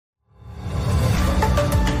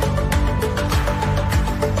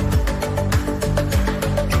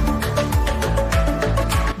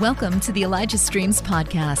Welcome to the Elijah Streams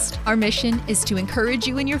podcast. Our mission is to encourage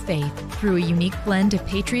you in your faith through a unique blend of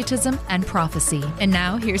patriotism and prophecy. And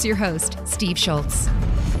now, here's your host, Steve Schultz.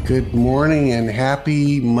 Good morning and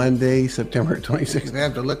happy Monday, September 26th. I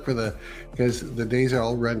have to look for because the days are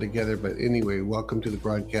all run together. But anyway, welcome to the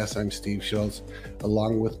broadcast. I'm Steve Schultz.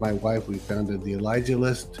 Along with my wife, we founded the Elijah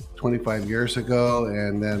List 25 years ago.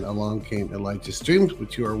 And then along came Elijah Streams,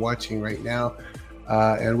 which you are watching right now.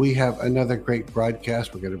 And we have another great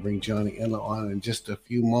broadcast. We're going to bring Johnny Enlow on in just a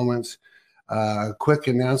few moments. Quick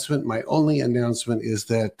announcement. My only announcement is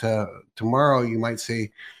that tomorrow you might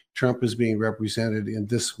say Trump is being represented in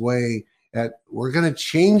this way. We're going to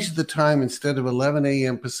change the time. Instead of 11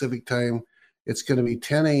 a.m. Pacific time, it's going to be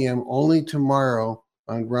 10 a.m. only tomorrow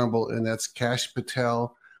on Rumble. And that's Kash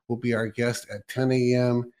Patel will be our guest at 10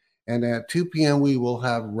 a.m. And at 2 p.m. we will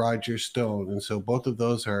have Roger Stone. And so both of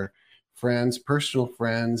those are friends, personal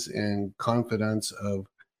friends and confidants of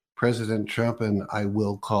President Trump, and I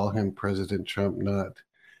will call him President Trump,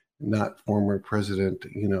 not former president.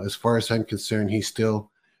 You know, as far as I'm concerned, he's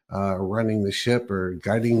still running the ship or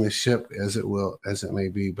guiding the ship as it may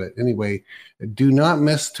be. But anyway, do not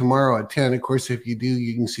miss tomorrow at 10. Of course, if you do,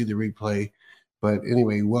 you can see the replay. But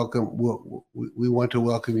anyway, welcome. We want to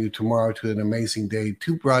welcome you tomorrow to an amazing day.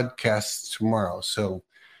 2 broadcasts tomorrow. So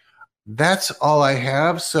that's all I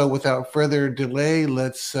have. So without further delay,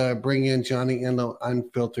 let's bring in Johnny Enlow,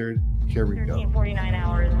 Unfiltered. Here we go. 49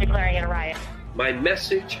 hours declaring it a riot. My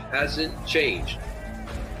message hasn't changed.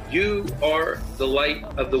 You are the light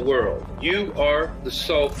of the world. You are the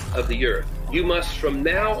salt of the earth. You must from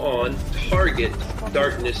now on target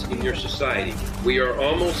darkness in your society. We are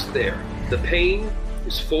almost there. The pain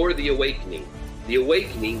is for the awakening. The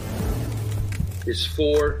awakening is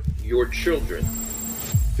for your children.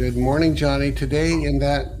 Good morning, Johnny. Today in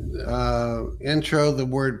that intro, the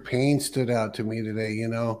word pain stood out to me today. You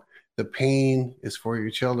know, the pain is for your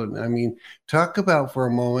children. I mean, talk about for a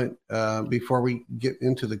moment before we get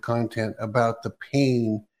into the content about the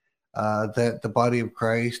pain that the body of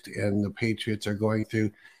Christ and the patriots are going through.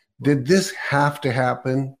 Did this have to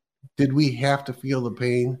happen? Did we have to feel the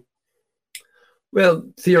pain? Well,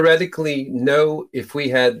 theoretically, no.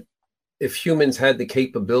 If humans had the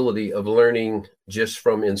capability of learning just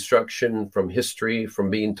from instruction, from history, from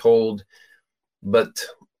being told, but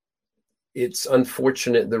it's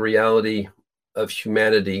unfortunate, the reality of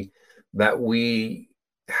humanity, that we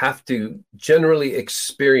have to generally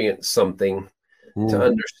experience something to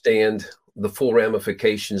understand the full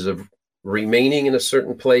ramifications of remaining in a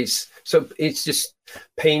certain place. So it's just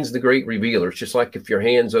pain's the great revealer. It's just like if your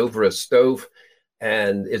hand's over a stove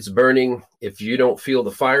and it's burning, if you don't feel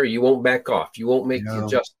the fire, you won't back off. You won't make the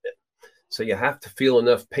adjustment. So you have to feel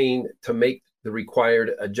enough pain to make the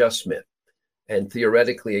required adjustment. And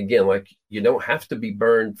theoretically, again, like you don't have to be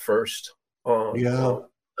burned first on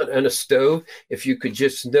a stove if you could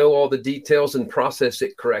just know all the details and process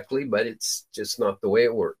it correctly, but it's just not the way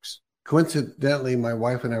it works. Coincidentally, my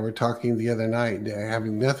wife and I were talking the other night,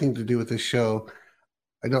 having nothing to do with the show.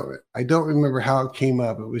 I don't remember how it came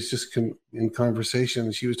up. It was just in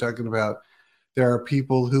conversation. She was talking about there are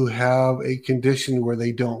people who have a condition where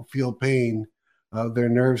they don't feel pain. Their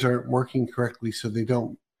nerves aren't working correctly, so they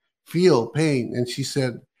don't feel pain. And she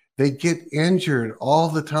said they get injured all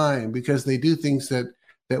the time because they do things that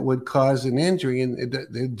would cause an injury, and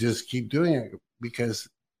they just keep doing it because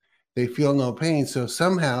they feel no pain. So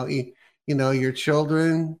somehow, you know, your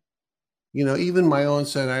children, you know, even my own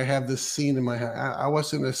son, I have this scene in my house. I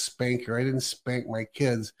wasn't a spanker. I didn't spank my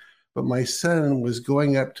kids, but my son was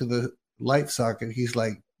going up to the light socket. He's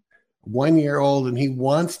like 1 year old, and he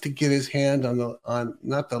wants to get his hand on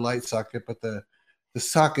not the light socket, but the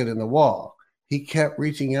socket in the wall. He kept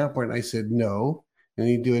reaching out for it, and I said, no. And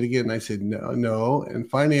he'd do it again. And I said, no. And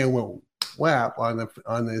finally I went whap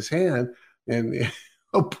on his hand, and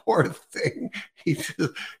oh, poor thing. He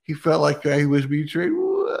felt like he was betrayed.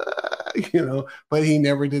 You know, but he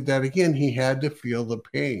never did that again. He had to feel the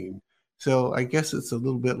pain. So I guess it's a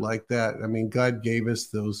little bit like that. I mean, God gave us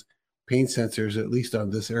those pain sensors, at least on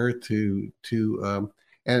this earth, and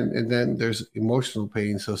then there's emotional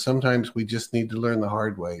pain. So sometimes we just need to learn the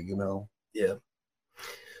hard way, you know? Yeah.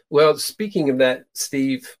 Well, speaking of that,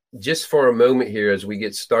 Steve, just for a moment here as we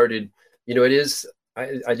get started, you know,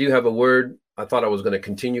 I do have a word. I thought I was going to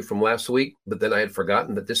continue from last week, but then I had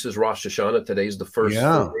forgotten that this is Rosh Hashanah. Today's the first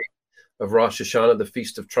day of Rosh Hashanah, the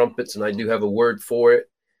Feast of Trumpets, and I do have a word for it,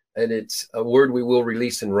 and it's a word we will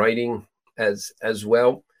release in writing as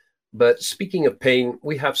well. But speaking of pain,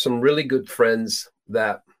 we have some really good friends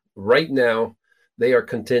that right now they are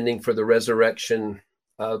contending for the resurrection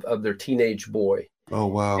of their teenage boy. Oh,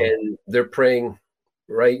 wow. And they're praying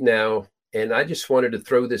right now. And I just wanted to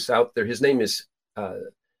throw this out there. His name is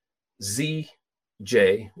ZJ,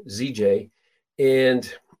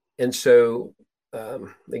 and so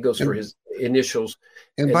it goes for his initials.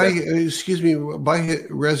 And by excuse me, by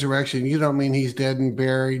resurrection, you don't mean he's dead and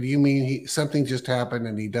buried. You mean something just happened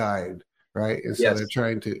and he died, right? And so they're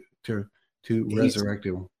trying to resurrect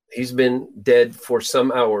him. He's been dead for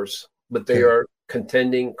some hours, but they are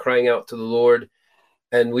contending, crying out to the Lord,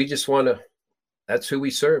 and we just want to. That's who we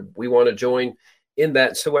serve. We want to join in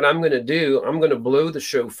that. So what I'm going to do, I'm going to blow the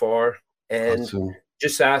shofar and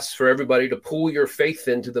just ask for everybody to pull your faith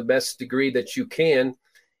in to the best degree that you can.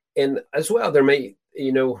 And as well, there may,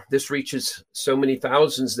 this reaches so many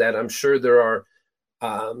thousands that I'm sure there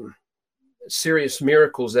are serious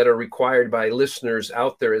miracles that are required by listeners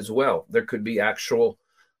out there as well. There could be actual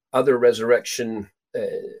other resurrection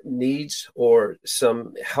needs or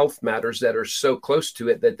some health matters that are so close to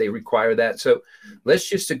it that they require that. So let's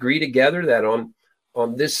just agree together that on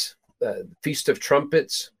this Feast of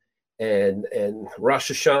Trumpets and Rosh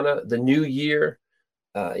Hashanah, the new year,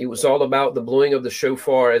 it was all about the blowing of the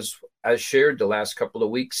shofar, as shared the last couple of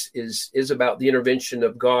weeks, is about the intervention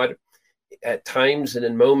of God at times and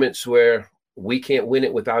in moments where we can't win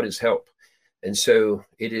it without his help. And so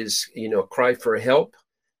it is, a cry for help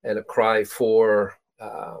and a cry for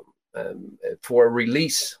a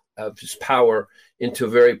release of his power into a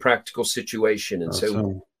very practical situation. And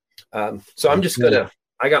so I'm just I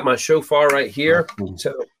got my shofar right here.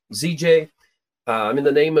 So ZJ, in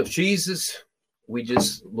the name of Jesus,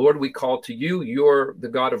 Lord, we call to you. You're the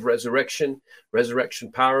God of resurrection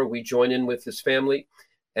power. We join in with his family,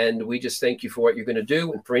 and we just thank you for what you're going to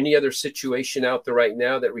do. And for any other situation out there right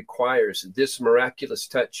now that requires this miraculous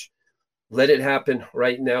touch, let it happen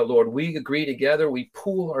right now, Lord. We agree together. We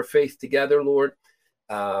pool our faith together, Lord.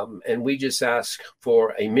 And we just ask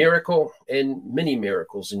for a miracle and many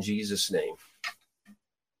miracles in Jesus' name.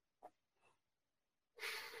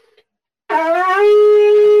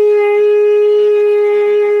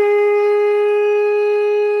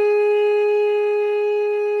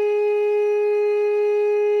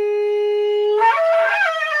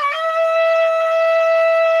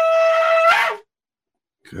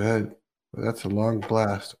 Good. Well, that's a long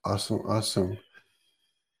blast. Awesome.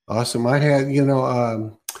 I had,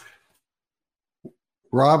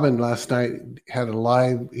 Robin last night had a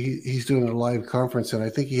live, he's doing a live conference, and I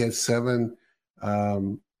think he had 7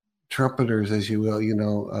 trumpeters, as you will,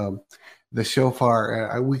 the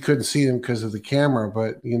shofar. We couldn't see them because of the camera,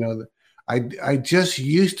 but, I just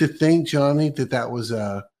used to think, Johnny, that was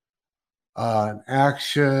an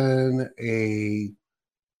action, a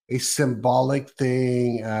symbolic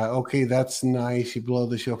thing. Okay, that's nice. You blow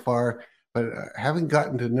the shofar. But having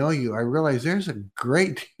gotten to know you, I realize there's a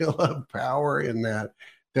great deal of power in that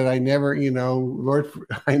I never, Lord,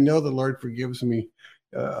 I know the Lord forgives me.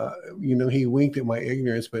 He winked at my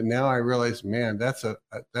ignorance, but now I realize, man, that's a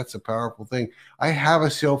powerful thing. I have a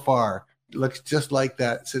shofar. It looks just like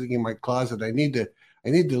that sitting in my closet. I need to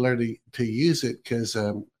learn to use it because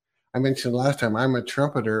I mentioned last time I'm a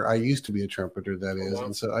trumpeter. I used to be a trumpeter, that is.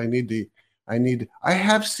 And so I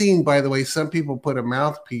have seen, by the way, some people put a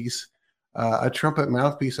mouthpiece, a trumpet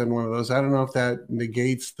mouthpiece on one of those. I don't know if that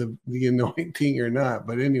negates the anointing or not,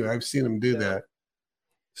 but anyway, I've seen them do that.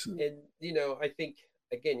 And, I think,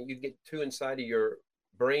 again, you get too inside of your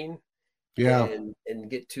brain and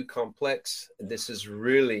get too complex. This is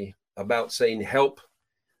really about saying help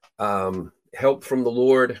from the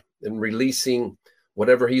Lord and releasing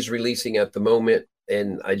whatever he's releasing at the moment.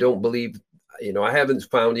 And I don't believe, I haven't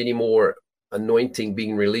found any more anointing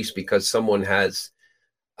being released because someone has,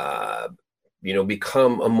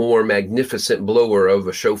 become a more magnificent blower of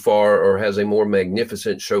a shofar or has a more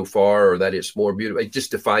magnificent shofar, or that it's more beautiful. It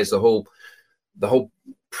just defies the whole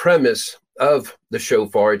premise of the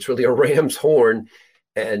shofar. It's really a ram's horn.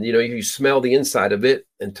 And, you smell the inside of it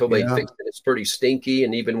until they fix it. It's pretty stinky.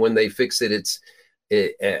 And even when they fix it, it's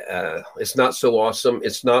not so awesome.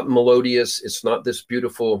 It's not melodious. It's not this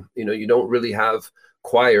beautiful, you don't really have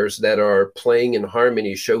choirs that are playing in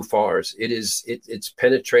harmony shofars. It's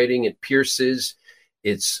penetrating. It pierces.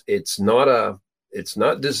 It's not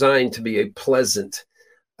designed to be a pleasant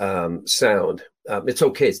sound. It's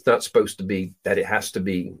okay. It's not supposed to be that it has to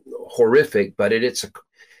be horrific, but it's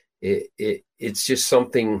just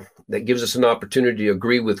something that gives us an opportunity to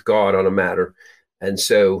agree with God on a matter. And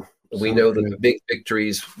so we know that the big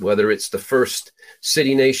victories, whether it's the first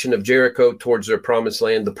city nation of Jericho towards their promised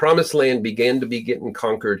land, the promised land began to be getting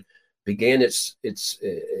conquered, began its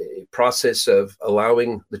process of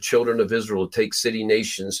allowing the children of Israel to take city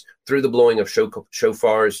nations through the blowing of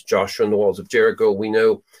shofars, Joshua and the walls of Jericho. We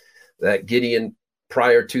know that Gideon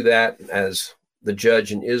prior to that, as the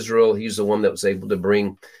judge in Israel, he's the one that was able to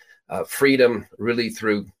bring freedom really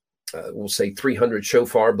through, we'll say 300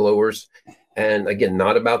 shofar blowers. And again,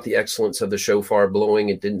 not about the excellence of the shofar blowing.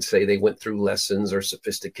 It didn't say they went through lessons or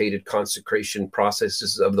sophisticated consecration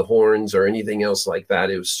processes of the horns or anything else like that.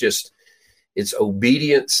 It was just, it's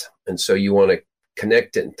obedience. And so you want to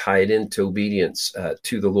connect it and tie it into obedience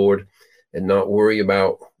to the Lord, and not worry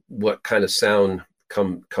about what kind of sound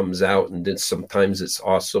comes out. And then sometimes it's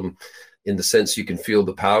awesome in the sense you can feel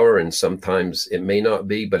the power, and sometimes it may not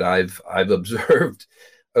be. But I've observed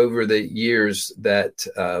over the years that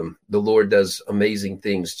the Lord does amazing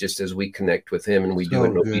things just as we connect with him and we do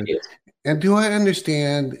it in obedience. And do I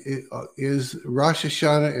understand, is Rosh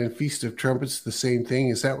Hashanah and Feast of Trumpets the same thing?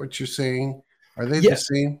 Is that what you're saying? Are they the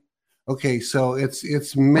same? Okay, so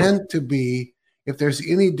it's meant to be, if there's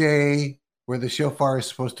any day where the shofar is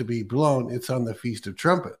supposed to be blown, it's on the Feast of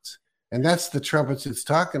Trumpets. And that's the trumpets it's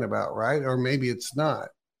talking about, right? Or maybe it's not.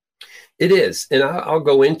 It is. And I'll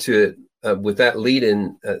go into it with that lead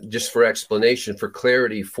in just for explanation, for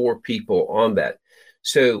clarity for people on that.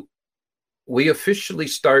 So we officially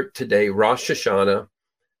start today, Rosh Hashanah,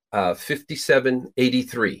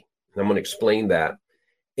 5783. I'm going to explain that.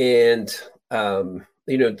 And, to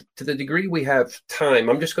the degree we have time,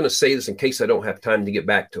 I'm just going to say this in case I don't have time to get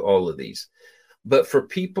back to all of these. But for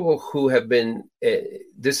people who have been,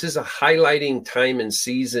 this is a highlighting time and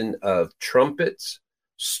season of trumpets,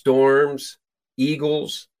 storms,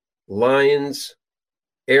 eagles, lions,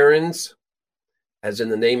 Aarons, as in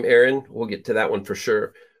the name Aaron, we'll get to that one for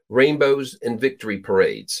sure, rainbows and victory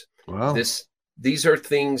parades. Wow. These are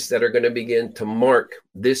things that are going to begin to mark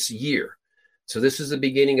this year. So this is the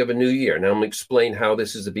beginning of a new year. Now I'm going to explain how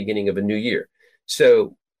this is the beginning of a new year.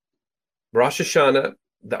 So Rosh Hashanah,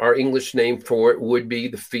 our English name for it would be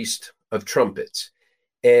the Feast of Trumpets.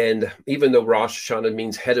 And even though Rosh Hashanah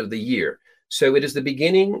means head of the year, so it is the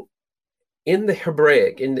beginning in the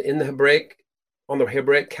Hebraic, on the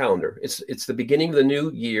Hebraic calendar. It's the beginning of the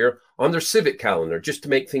new year on their civic calendar. Just to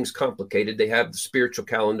make things complicated, they have the spiritual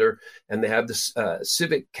calendar and they have the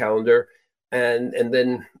civic calendar. And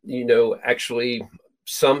then, actually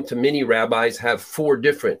some to many rabbis have 4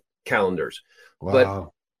 different calendars.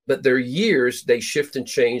 Wow. But their years, they shift and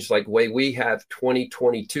change, like way we have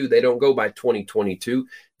 2022. They don't go by 2022.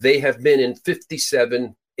 They have been in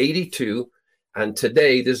 5782. And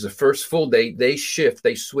today, this is the first full day, they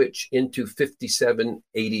switch into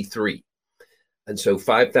 5783. And so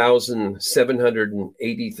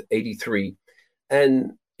 5,783.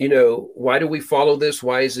 And, why do we follow this?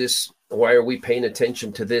 Why are we paying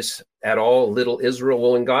attention to this at all? Little Israel.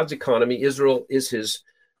 Well, in God's economy, Israel is his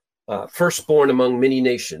firstborn among many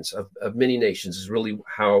nations, of many nations, is really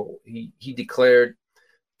how he declared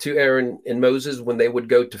to Aaron and Moses when they would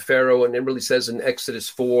go to Pharaoh. And it really says in Exodus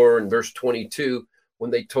 4 and verse 22, when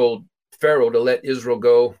they told Pharaoh to let Israel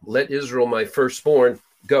go, let Israel, my firstborn,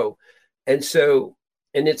 go. And so,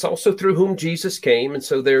 and it's also through whom Jesus came. And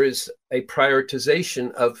so there is a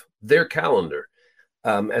prioritization of their calendar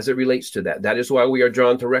as it relates to that. That is why we are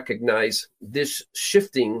drawn to recognize this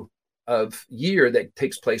shifting of year that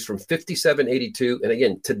takes place from 5782. And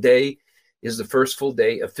again, today is the first full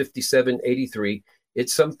day of 5783.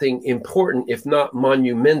 It's something important, if not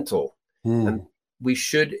monumental. And we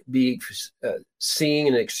should be seeing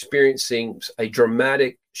and experiencing a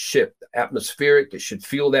dramatic shift, atmospheric. It should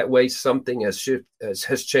feel that way. Something has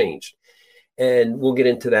changed. And we'll get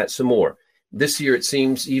into that some more. This year, it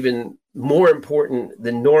seems even more important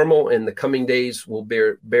than normal, and the coming days will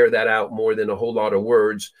bear that out more than a whole lot of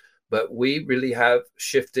words. But we really have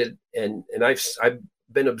shifted, and I've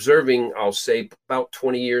been observing, I'll say about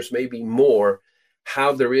 20 years, maybe more,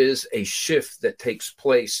 how there is a shift that takes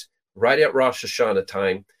place right at Rosh Hashanah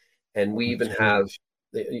time. And we even have,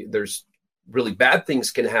 there's really bad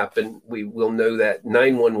things can happen. We will know that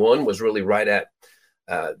 9/11 was really right at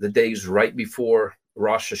the days right before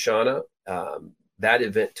Rosh Hashanah. That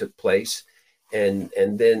event took place. And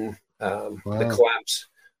then the collapse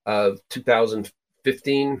of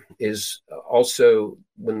 2015 is also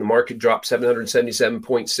when the market dropped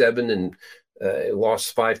 777.7 and it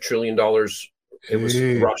lost $5 trillion. It was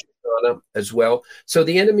Rosh Hashanah as well. So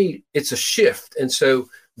the enemy, it's a shift. And so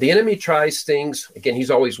the enemy tries things. Again, he's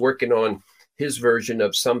always working on his version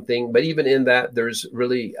of something. But even in that, there's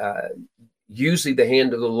really usually the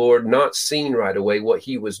hand of the Lord not seen right away what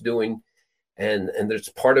he was doing. And there's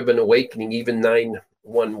part of an awakening, even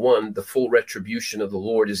 9/11, the full retribution of the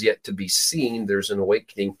Lord is yet to be seen. There's an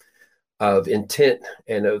awakening of intent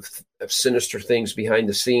and of sinister things behind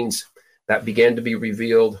the scenes that began to be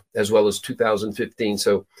revealed, as well as 2015.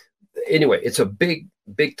 So anyway, it's a big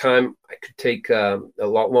time. I could take a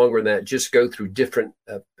lot longer than that, just go through different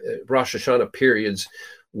Rosh Hashanah periods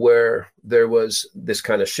where there was this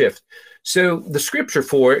kind of shift. So the scripture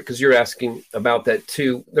for it, because you're asking about that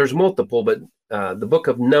too, there's multiple, but the book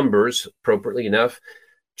of Numbers, appropriately enough,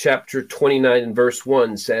 chapter 29 and verse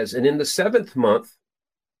 1 says, and in the 7th month,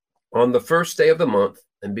 on the first day of the month,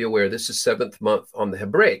 and be aware, this is 7th month on the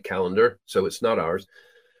Hebraic calendar, so it's not ours.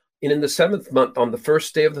 And in the 7th month, on the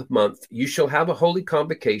first day of the month, you shall have a holy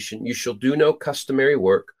convocation. You shall do no customary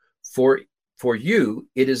work. For you,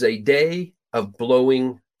 it is a day of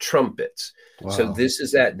blowing trumpets. Wow. So this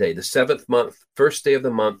is that day, the 7th month, first day of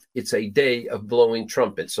the month. It's a day of blowing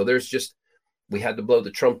trumpets. So we had to blow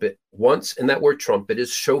the trumpet once, and that word trumpet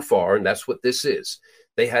is shofar, and that's what this is.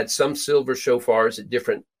 They had some silver shofars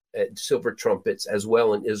at silver trumpets as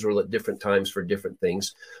well in Israel at different times for different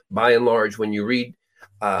things. By and large, when you read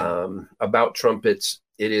about trumpets,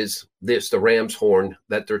 it is the ram's horn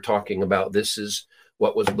that they're talking about. This is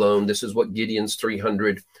what was blown. This is what Gideon's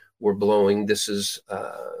 300 were blowing. This is,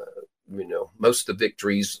 most of the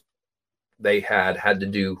victories they had to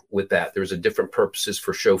do with that. There's a different purposes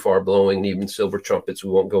for shofar blowing, and even silver trumpets.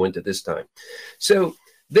 We won't go into this time. So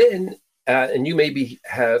then, and you maybe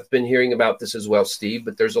have been hearing about this as well, Steve,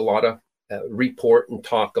 but there's a lot of report and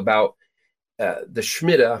talk about the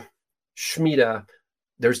Shemitah.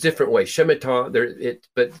 There's different ways. Shemitah,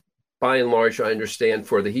 but by and large, I understand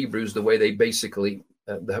for the Hebrews, the way they basically,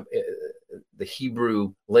 the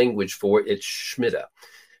Hebrew language for it's Shemitah,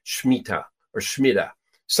 or Shemitah,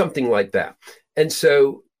 something like that. And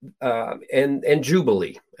so, and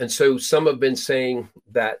Jubilee. And so some have been saying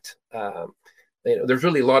that, there's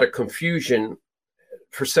really a lot of confusion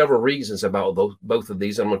for several reasons about both of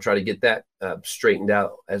these. I'm going to try to get that straightened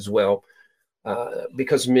out as well.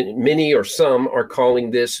 Because many or some are calling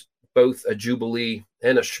this both a Jubilee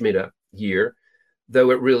and a Shemitah year, though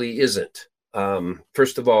it really isn't.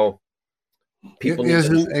 First of all, people it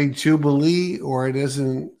isn't a Jubilee, or it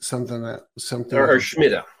isn't something or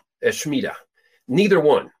Shemitah, a Shemitah. Neither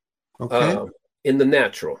one. Okay. In the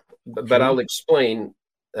natural, but I'll explain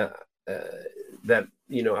that.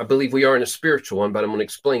 I believe we are in a spiritual one, but I'm going to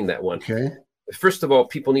explain that one. Okay. First of all,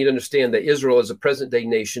 people need to understand that Israel, as a present-day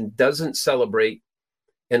nation, doesn't celebrate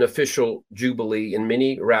an official Jubilee, and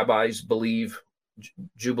many rabbis believe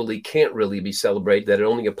Jubilee can't really be celebrated, that it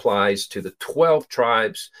only applies to the 12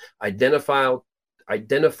 tribes, identifiable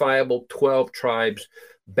 12 tribes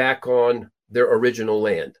back on their original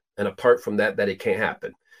land. And apart from that it can't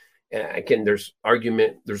happen. And again, there's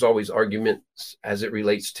always arguments as it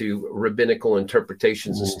relates to rabbinical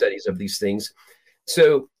interpretations and studies of these things.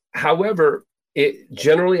 So, however, it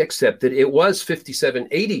generally accepted, it was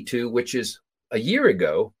 5782, which is a year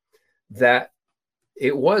ago, that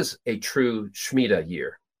it was a true Shemitah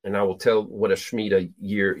year. And I will tell what a Shemitah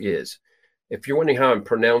year is. If you're wondering how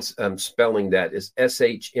I'm spelling that, is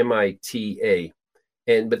Shmita.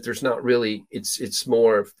 But there's not really, it's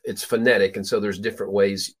phonetic. And so there's different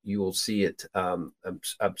ways you will see it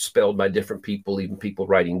spelled by different people, even people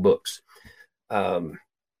writing books.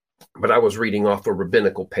 But I was reading off a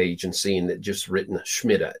rabbinical page and seeing that just written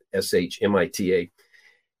Shemitah, Shmita.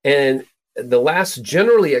 And the last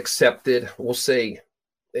generally accepted, we'll say,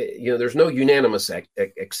 there's no unanimous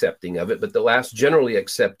accepting of it, but the last generally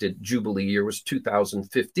accepted Jubilee year was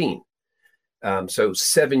 2015. So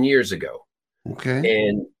 7 years ago. Okay.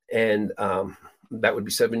 And that would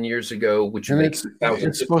be 7 years ago, which makes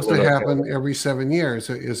it's supposed to happen every 7 years.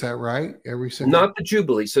 Is that right? Not the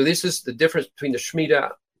Jubilee. So this is the difference between the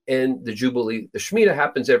Shemitah and the Jubilee. The Shemitah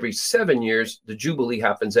happens every 7 years. The Jubilee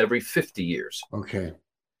happens every 50 years. Okay.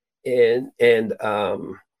 And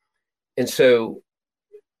so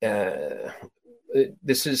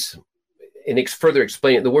this is, and further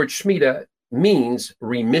explain it, the word Shemitah means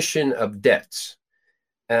remission of debts.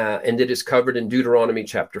 And it is covered in Deuteronomy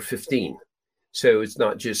chapter 15. So it's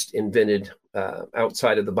not just invented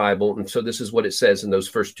outside of the Bible. And so this is what it says in those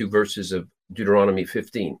first two verses of Deuteronomy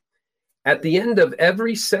 15. At the end of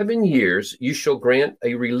every 7 years, you shall grant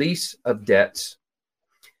a release of debts.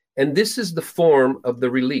 And this is the form of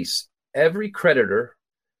the release. Every creditor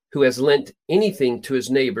who has lent anything to his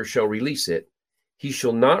neighbor shall release it. He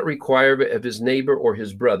shall not require it of his neighbor or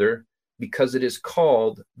his brother, because it is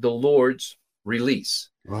called the Lord's release.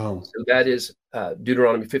 Wow. So that is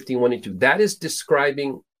Deuteronomy 15, 1 and 2. That is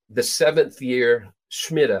describing the 7th year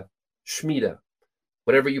Shemitah,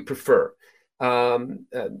 whatever you prefer,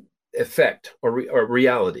 effect or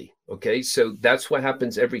reality. Okay, so that's what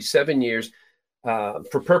happens every 7 years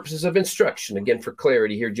for purposes of instruction. Again, for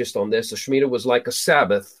clarity here, just on this, the Shemitah was like a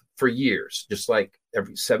Sabbath for years, just like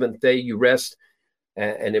every 7th day you rest.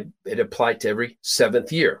 and it applied to every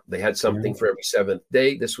seventh year. They had something for every seventh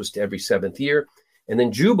day. This was to every seventh year. And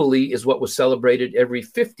then Jubilee is what was celebrated every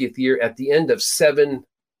 50th year at the end of 7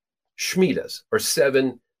 Shemitahs, or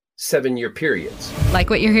seven-year periods. Like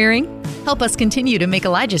what you're hearing? Help us continue to make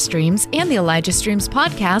Elijah Streams and the Elijah Streams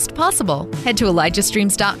podcast possible. Head to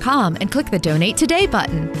ElijahStreams.com and click the Donate Today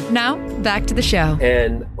button. Now, back to the show.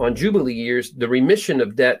 And on Jubilee years, the remission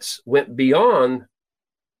of debts went beyond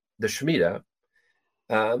the Shemitah,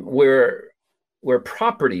 where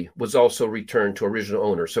property was also returned to original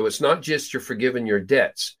owner. So it's not just you're forgiven your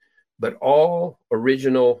debts, but all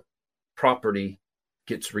original property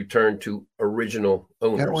gets returned to original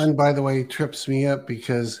owners. That one, by the way, trips me up,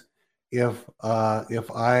 because if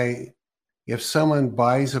someone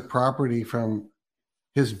buys a property from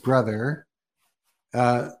his brother,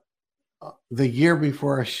 the year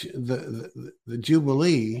before the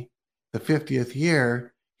Jubilee, the 50th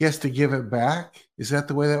year, he has to give it back. Is that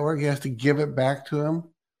the way that works? He has to give it back to him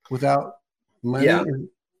without money? Yeah.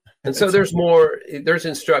 And so there's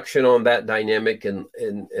instruction on that dynamic in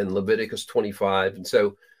Leviticus 25. And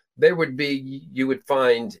so you would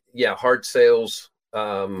find, hard sales,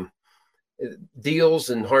 deals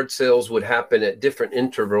and hard sales would happen at different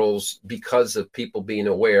intervals because of people being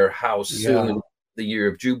aware how soon the year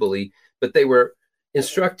of Jubilee, but they were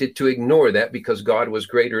instructed to ignore that because God was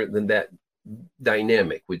greater than that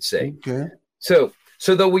dynamic, we'd say. Okay.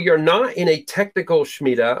 So though we are not in a technical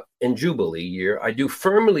Shemitah and Jubilee year, I do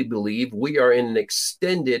firmly believe we are in an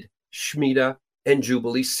extended Shemitah and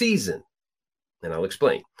Jubilee season. And I'll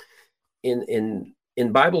explain. In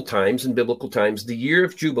Bible times, in biblical times, the year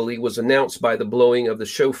of Jubilee was announced by the blowing of the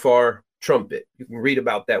shofar trumpet. You can read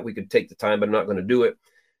about that. We could take the time, but I'm not going to do it.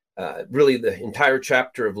 Really, the entire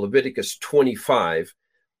chapter of Leviticus 25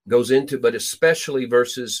 goes into, but especially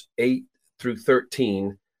verses 8 through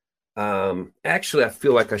 13. Actually, I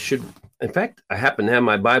feel like I should. In fact, I happen to have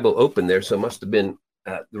my Bible open there, so it must have been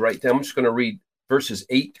the right time. I'm just going to read verses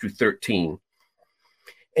 8 through 13.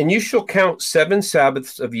 And you shall count 7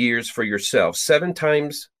 Sabbaths of years for yourself, 7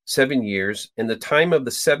 times 7 years, and the time of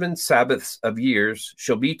the 7 Sabbaths of years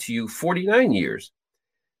shall be to you 49 years.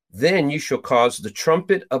 Then you shall cause the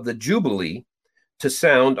trumpet of the Jubilee to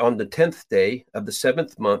sound on the 10th day of the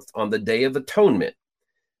 7th month, on the day of atonement,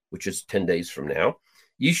 which is 10 days from now.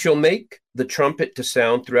 You shall make the trumpet to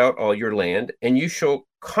sound throughout all your land, and you shall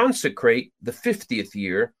consecrate the 50th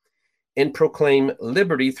year, and proclaim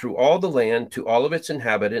liberty through all the land to all of its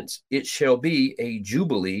inhabitants. It shall be a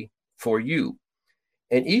jubilee for you.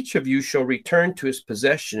 And each of you shall return to his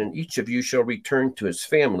possession, and each of you shall return to his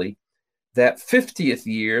family. That 50th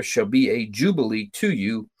year shall be a jubilee to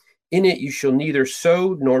you. In it you shall neither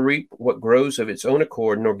sow nor reap what grows of its own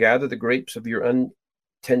accord, nor gather the grapes of your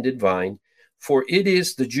untended vine. For it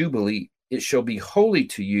is the jubilee. It shall be holy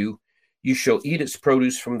to you. You shall eat its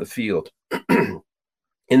produce from the field.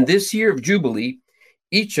 In this year of Jubilee,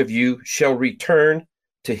 each of you shall return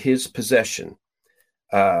to his possession.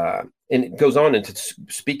 And it goes on into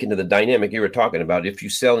speaking to the dynamic you were talking about. If you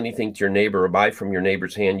sell anything to your neighbor or buy from your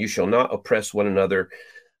neighbor's hand, you shall not oppress one another.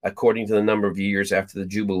 According to the number of years after the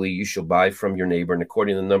Jubilee, you shall buy from your neighbor. And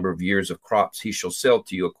according to the number of years of crops, he shall sell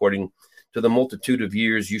to you. According to the multitude of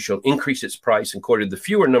years, you shall increase its price. According to the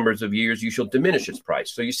fewer numbers of years, you shall diminish its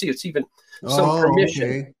price. So you see, it's even some permission.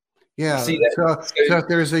 Okay. Yeah. See that? So if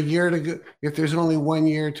there's a year to go, if there's only 1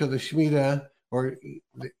 year to the Shemitah, or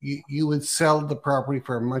you would sell the property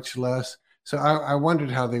for much less. So I wondered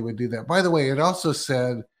how they would do that. By the way, it also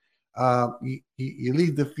said you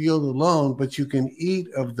leave the field alone, but you can eat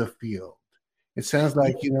of the field. It sounds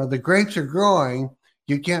like, the grapes are growing.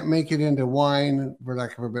 You can't make it into wine, for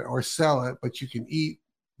lack of a better, or sell it, but you can eat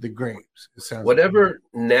the grapes. It sounds whatever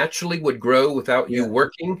naturally would grow without you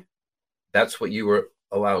working, that's what you were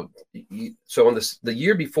allowed. So on the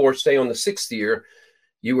year before, say on the 6th year,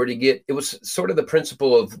 you were to get, it was sort of the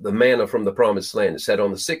principle of the manna from the promised land. It said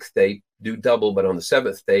on the 6th day, do double, but on the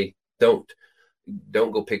 7th day, don't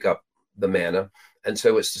go pick up the manna. And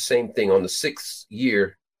so it's the same thing on the 6th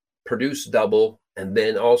year, produce double. And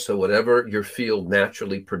then also whatever your field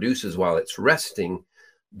naturally produces while it's resting,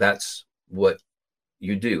 that's what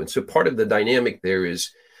you do. And so part of the dynamic there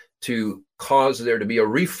is to cause there to be a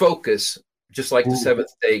refocus. Just like the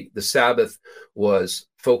 7th day, the Sabbath was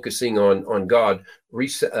focusing on God.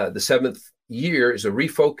 The 7th year is a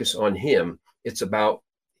refocus on him. It's about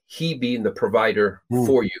he being the provider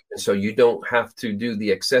for you. And so you don't have to do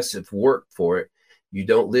the excessive work for it. You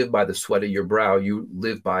don't live by the sweat of your brow. You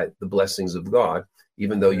live by the blessings of God,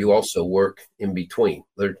 even though you also work in between.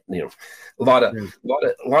 There, a lot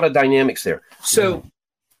of dynamics there. So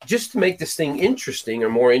just to make this thing interesting or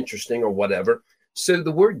more interesting or whatever, So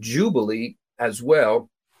the word Jubilee as well,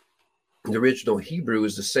 the original Hebrew,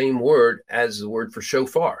 is the same word as the word for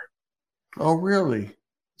shofar. Oh, really?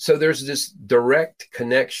 So there's this direct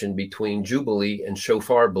connection between Jubilee and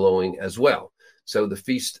shofar blowing as well. So the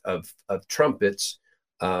Feast of Trumpets,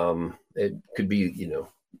 it could be,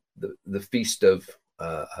 the Feast of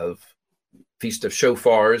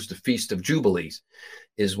Shofars, the Feast of Jubilees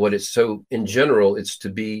is what it's. So in general, it's to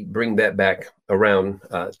bring that back around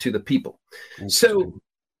to the people. So,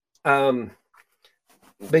 but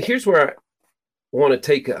here's where I want to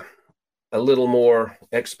take a little more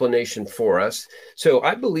explanation for us. So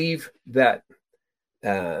I believe that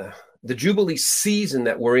the Jubilee season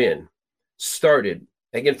that we're in started,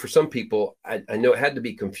 again, for some people, I know it had to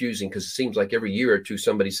be confusing because it seems like every year or two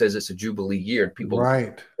somebody says it's a Jubilee year and people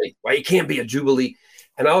say, well, it can't be a Jubilee.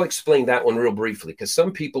 And I'll explain that one real briefly, because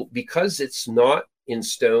some people, because it's not in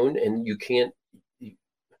stone and you can't,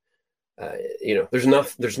 there's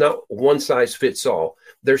not one size fits all.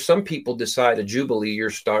 There's some people decide a Jubilee year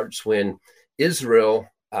starts when Israel,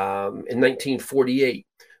 in 1948,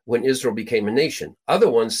 when Israel became a nation. Other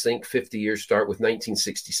ones think 50 years start with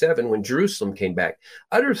 1967 when Jerusalem came back.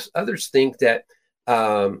 Others think that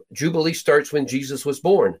Jubilee starts when Jesus was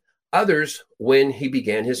born. Others when he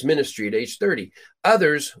began his ministry at age 30.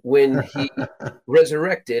 Others when he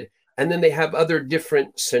resurrected. And then they have other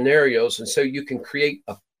different scenarios. And so you can create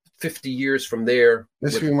a 50 years from there.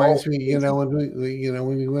 This reminds me, when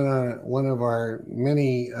we went on one of our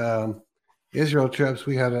many Israel trips,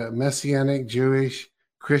 we had a Messianic Jewish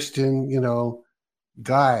Christian,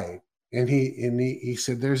 guy, and he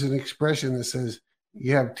said there's an expression that says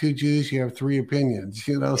you have two Jews, you have three opinions,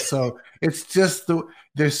 so it's just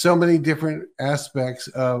there's so many different aspects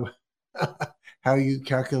of how you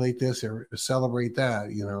calculate this or celebrate that,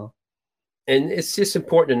 And it's just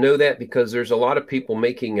important to know that, because there's a lot of people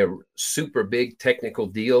making a super big technical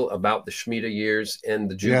deal about the Shemitah years and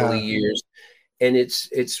the Jubilee years. And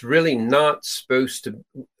it's really not supposed to.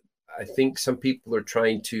 I think some people are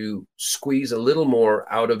trying to squeeze a little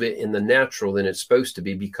more out of it in the natural than it's supposed to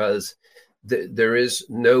be, because there is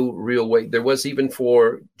no real way. There was, even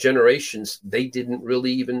for generations, they didn't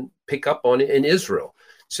really even pick up on it in Israel.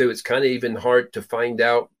 So it's kind of even hard to find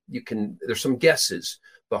out. There's some guesses,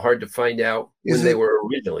 but hard to find out when they were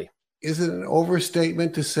originally. Is it an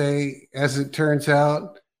overstatement to say, as it turns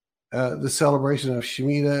out, the celebration of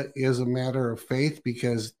Shemitah is a matter of faith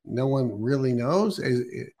because no one really knows?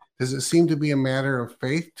 Does it seem to be a matter of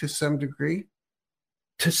faith to some degree?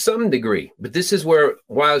 To some degree, but this is where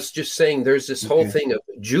I was just saying there's this whole thing of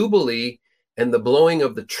Jubilee and the blowing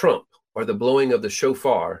of the trump or the blowing of the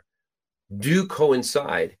shofar do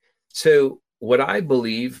coincide. So what I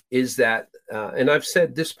believe is that, and I've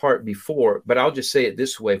said this part before, but I'll just say it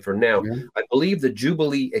this way for now. Yeah. I believe the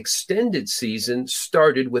Jubilee extended season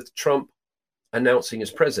started with Trump announcing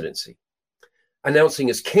his presidency, announcing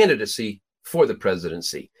his candidacy for the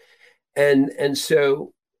presidency. And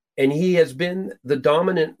he has been the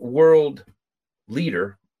dominant world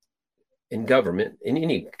leader in government in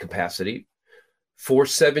any capacity for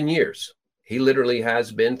 7 years. He literally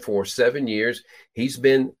has been for 7 years.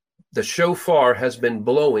 The shofar has been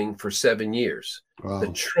blowing for 7 years. Wow.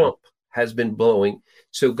 The trump has been blowing.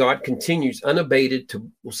 So God continues unabated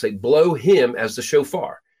to, we'll say, blow him as the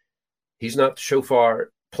shofar. He's not the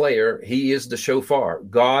shofar player. He is the shofar.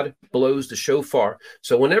 God blows the shofar.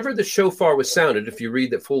 So whenever the shofar was sounded, if you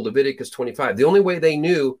read that full Leviticus 25, the only way they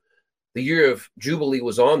knew the year of Jubilee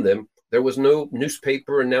was on them, there was no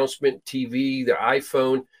newspaper announcement, TV, their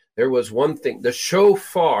iPhone. There was one thing. The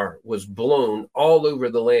shofar was blown all over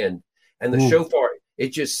the land. And the shofar,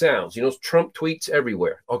 it just sounds, Trump tweets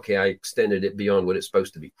everywhere. Okay, I extended it beyond what it's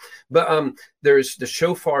supposed to be. But the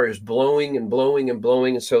shofar is blowing and blowing and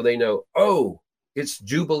blowing. And so they know, it's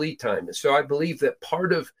Jubilee time. And so I believe that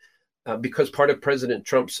because part of President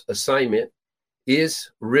Trump's assignment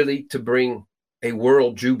is really to bring a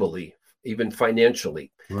world Jubilee, even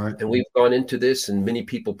financially. Right. And we've gone into this, and many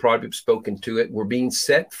people probably have spoken to it. We're being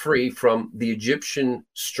set free from the Egyptian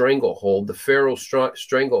stranglehold, the Pharaoh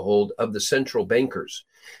stranglehold of the central bankers.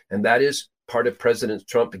 And that is part of President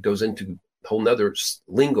Trump. It goes into a whole nother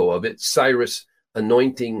lingo of it, Cyrus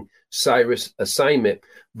anointing, Cyrus assignment.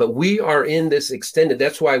 But we are in this extended.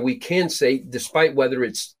 That's why we can say, despite whether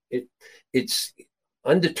it's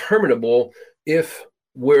undeterminable if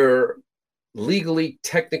we're legally,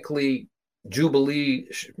 technically, Jubilee,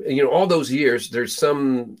 all those years, there's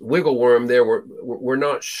some wiggle worm there. We're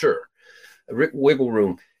not sure. Wiggle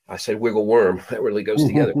room. I said wiggle worm. That really goes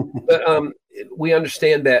together. But we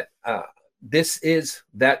understand that this is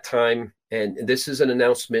that time, and this is an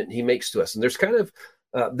announcement he makes to us. And there's kind of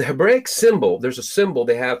The Hebraic symbol, there's a symbol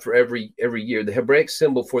they have for every year. The Hebraic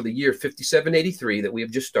symbol for the year 5783 that we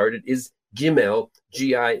have just started is Gimel,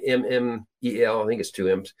 Gimmel. I think it's two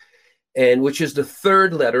M's, and which is the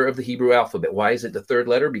third letter of the Hebrew alphabet. Why is it the third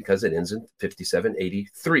letter? Because it ends in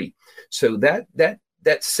 5783. So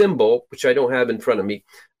that symbol, which I don't have in front of me,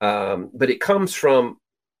 but it comes from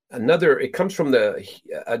a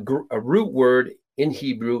root word in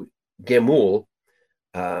Hebrew, gemul,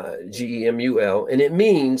 Gemul, and it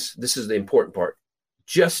means, this is the important part,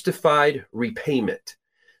 justified repayment.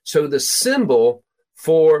 So the symbol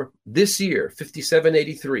for this year,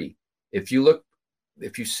 5783, if you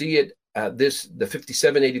see it, the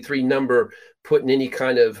 5783 number put in any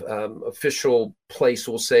kind of official place,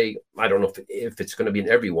 will say, I don't know if it's going to be in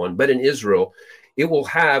everyone, but in Israel, it will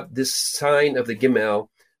have this sign of the Gimel,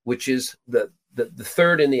 which is the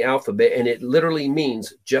third in the alphabet, and it literally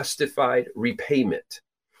means justified repayment.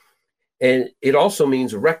 And it also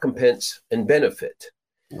means recompense and benefit.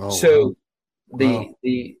 Oh, so wow.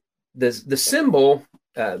 the symbol,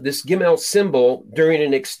 this Gimel symbol during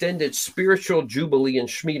an extended spiritual Jubilee and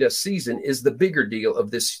Shemitah season is the bigger deal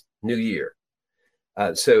of this new year.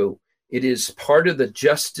 So it is part of the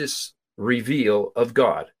justice reveal of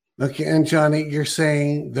God. Okay, and Johnny, you're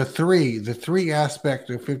saying the three aspect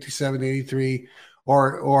of 5783,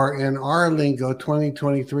 or in our lingo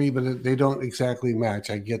 2023, but they don't exactly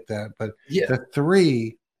match. I get that, but Yeah. the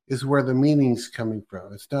three is where the meaning's coming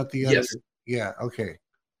from. It's not the other. Yes. Yeah. Okay.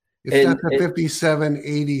 It's not the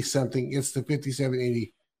 5780 something. It's the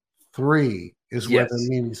 5783 is where the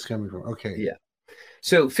meaning's coming from. Okay. Yeah.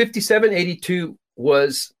 So 5782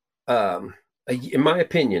 was, in my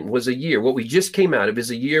opinion, was a year. What we just came out of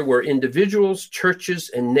is a year where individuals,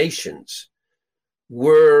 churches, and nations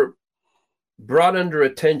were brought under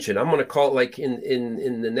attention. I'm going to call it, like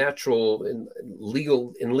in the natural, in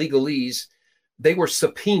legalese, they were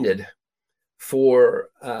subpoenaed for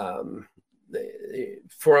a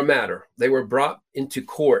matter. They were brought into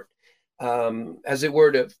court, as it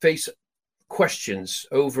were, to face questions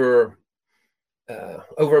over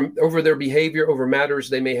their behavior, over matters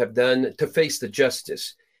they may have done, to face the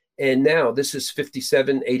justice. And now this is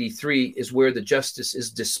 5783 is where the justice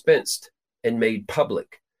is dispensed and made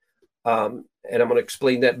public. And I'm going to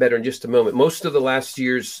explain that better in just a moment. Most of last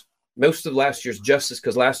year's justice,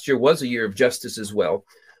 because last year was a year of justice as well,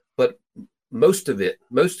 but most of it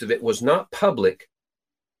was not public,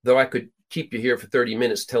 though I could keep you here for 30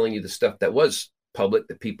 minutes telling you the stuff that was public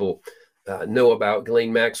that people know about,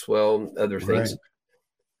 Ghislaine Maxwell, other things.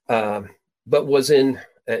 Right. But was in,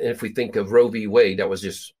 and if we think of Roe v. Wade, that was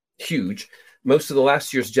just huge. Most of the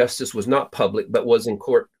last year's justice was not public, but was in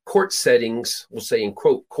court settings, we'll say in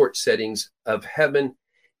quote, court settings of heaven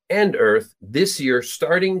and earth. This year,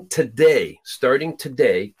 starting today,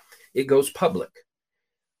 it goes public.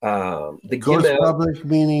 Public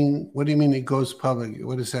meaning, what do you mean it goes public?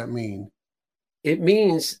 What does that mean? It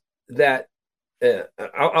means that,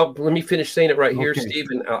 let me finish saying it right here,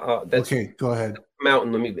 Stephen. Okay, go ahead.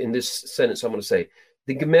 Mountain, in this sentence, I'm going to say,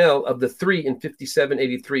 the Gimel of the three in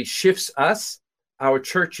 5783 shifts us, our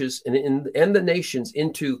churches, and the nations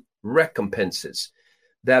into recompenses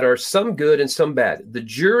that are some good and some bad. The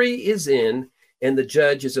jury is in, and the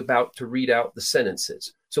judge is about to read out the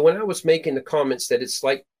sentences. So when I was making the comments that it's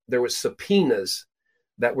like there was subpoenas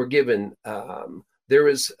that were given, there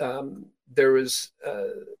was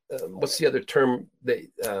what's the other term? They've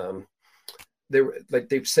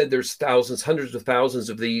said there's thousands, hundreds of thousands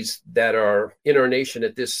of these that are in our nation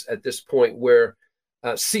at this point, where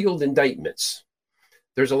sealed indictments.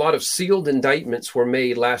 There's a lot of sealed indictments were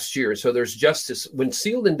made last year. So there's justice. When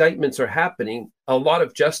sealed indictments are happening, a lot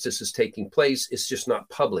of justice is taking place. It's just not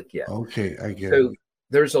public yet. Okay, I get it. So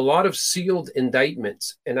there's a lot of sealed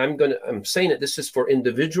indictments. And I'm saying that this is for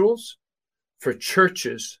individuals, for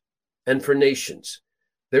churches, and for nations.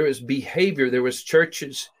 There is behavior. There was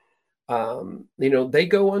churches, they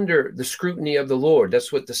go under the scrutiny of the Lord.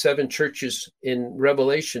 That's what the seven churches in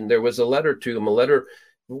Revelation, there was a letter to them, a letter,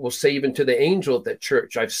 we'll say even to the angel at that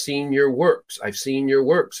church, I've seen your works. I've seen your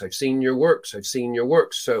works. I've seen your works. I've seen your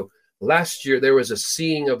works. So last year there was a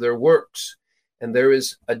seeing of their works, and there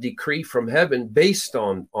is a decree from heaven based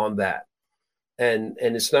on that. And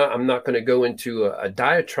it's not, I'm not going to go into a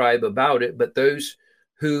diatribe about it, but those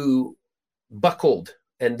who buckled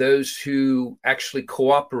and those who actually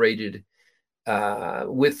cooperated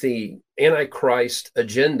with the Antichrist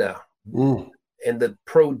agenda and the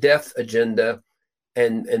pro-death agenda,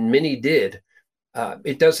 and many did.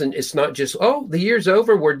 It's not just, the year's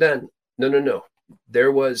over, we're done. No.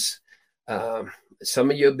 There was,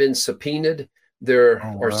 some of you have been subpoenaed. There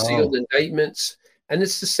are sealed indictments. And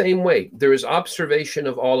it's the same way. There is observation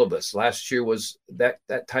of all of us. Last year was that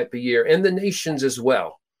type of year, and the nations as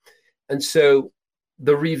well. And so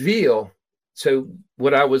the reveal,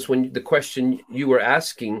 when the question you were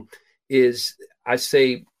asking is, I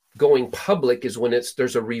say going public is when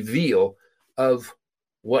there's a reveal of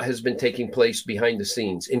what has been taking place behind the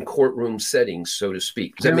scenes in courtroom settings, so to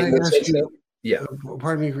speak. Does that make sense? Yeah.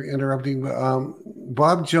 Pardon me for interrupting, but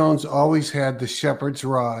Bob Jones always had the shepherd's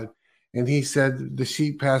rod, and he said the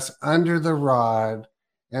sheep pass under the rod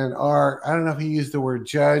and are, I don't know if he used the word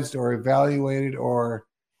judged or evaluated or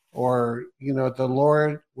the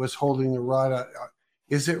Lord was holding the rod.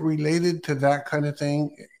 Is it related to that kind of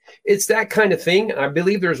thing? It's that kind of thing. I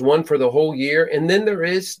believe there's one for the whole year. And then there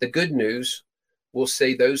is the good news. We'll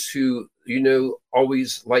say those who,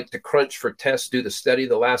 always like to crunch for tests, do the study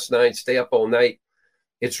the last night, stay up all night.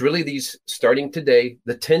 It's really these, starting today,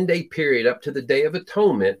 the 10-day period up to the Day of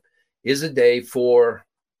Atonement is a day for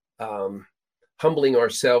humbling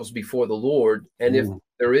ourselves before the Lord. And if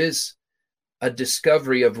there is a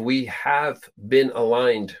discovery of we have been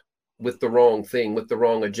aligned with the wrong thing, with the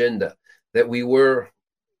wrong agenda, that we were,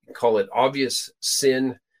 call it obvious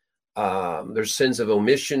sin. There's sins of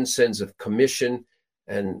omission, sins of commission.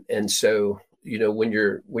 And so, when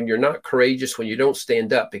you're not courageous, when you don't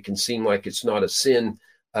stand up, it can seem like it's not a sin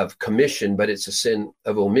of commission, but it's a sin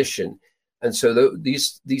of omission. And so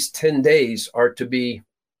these 10 days are to be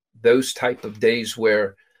those type of days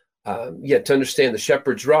where, to understand the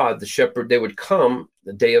shepherd's rod, they would come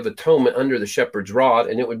the Day of Atonement under the shepherd's rod,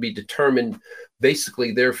 and it would be determined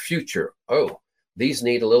basically their future. Oh, these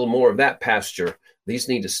need a little more of that pasture. These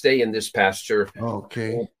need to stay in this pasture.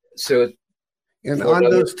 Okay. So, and on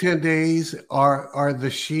those 10 days, are the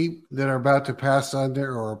sheep that are about to pass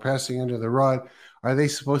under or are passing under the rod, are they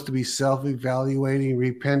supposed to be self-evaluating,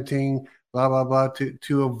 repenting, blah, blah, blah,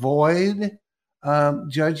 to avoid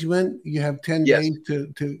judgment? You have 10 days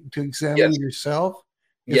to examine yourself.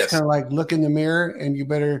 It's kind of like look in the mirror and you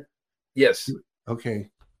better. Yes. Okay.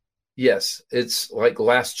 Yes. It's like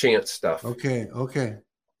last chance stuff. Okay.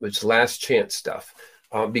 It's last chance stuff.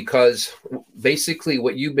 Because basically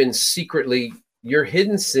what you've been secretly, your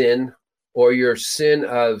hidden sin or your sin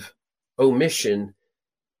of omission,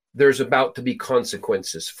 there's about to be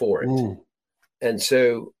consequences for it. And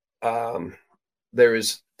so there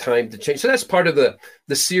is time to change. So that's part of the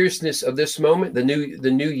seriousness of this moment. The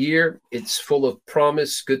new year, it's full of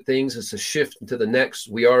promise, good things. It's a shift into the next.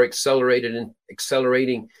 We are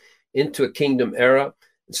accelerating into a kingdom era.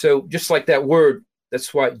 So just like that word,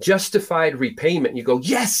 that's why justified repayment, you go,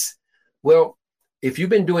 yes. Well, if you've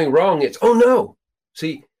been doing wrong, it's, oh no.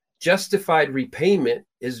 See, justified repayment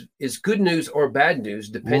is good news or bad news,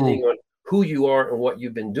 depending on who you are and what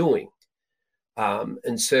you've been doing.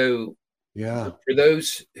 And so, for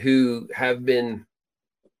those who have been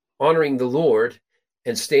honoring the Lord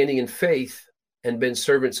and standing in faith and been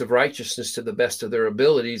servants of righteousness to the best of their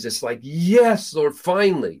abilities, it's like, yes, Lord,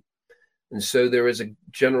 finally. And so there is a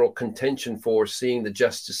general contention for seeing the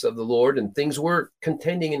justice of the Lord, and things we're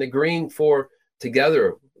contending and agreeing for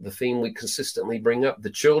together. The theme we consistently bring up, the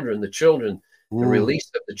children, the release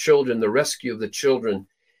of the children, the rescue of the children.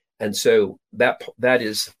 And so that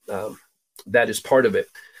is part of it.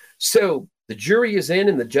 So the jury is in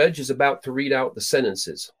and the judge is about to read out the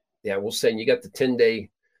sentences. Yeah, we'll say you got the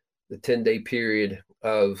 10-day period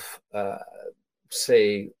of,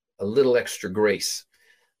 say, a little extra grace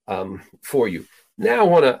for you. Now I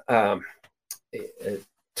want to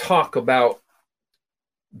talk about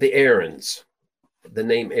the Aarons, the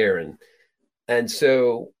name Aaron. And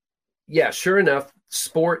so, sure enough,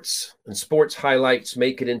 sports and sports highlights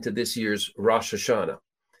make it into this year's Rosh Hashanah.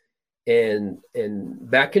 And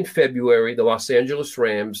back in February, the Los Angeles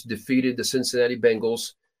Rams defeated the Cincinnati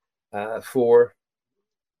Bengals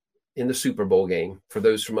in the Super Bowl game. For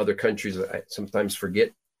those from other countries, I sometimes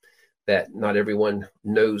forget that not everyone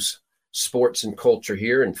knows sports and culture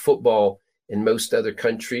here, and football in most other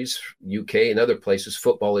countries, UK and other places,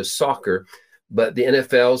 football is soccer. But the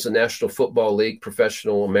NFL is the National Football League,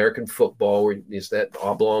 professional American football, where is that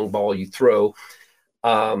oblong ball you throw.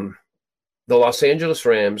 The Los Angeles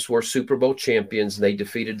Rams were Super Bowl champions, and they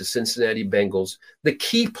defeated the Cincinnati Bengals. The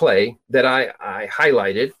key play that I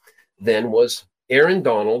highlighted then was Aaron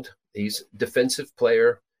Donald. He's defensive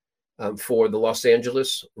player for the Los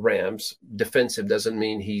Angeles Rams. Defensive doesn't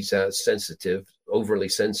mean he's sensitive, overly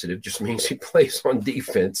sensitive, just means he plays on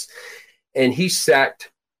defense. And he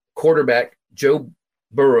sacked quarterback Joe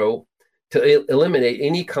Burrow to eliminate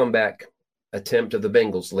any comeback attempt of the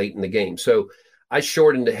Bengals late in the game. So I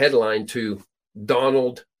shortened the headline to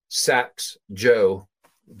Donald sacks Joe,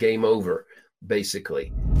 game over,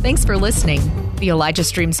 basically. Thanks for listening. The Elijah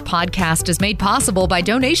Streams podcast is made possible by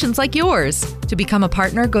donations like yours. To become a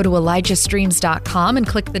partner, go to ElijahStreams.com and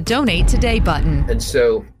click the Donate Today button. And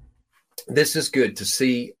so this is good to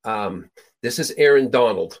see. This is Aaron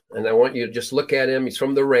Donald, and I want you to just look at him. He's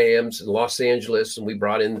from the Rams in Los Angeles, and we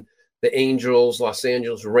brought in the Angels, Los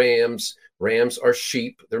Angeles Rams. Rams are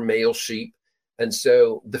sheep. They're male sheep. And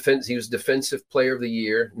so he was Defensive Player of the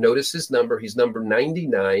Year. Notice his number. He's number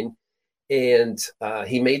 99, and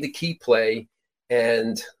he made the key play.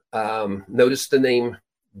 And notice the name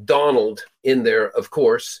Donald in there, of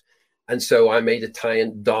course. And so I made a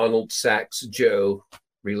tie-in, Donald sacks Joe,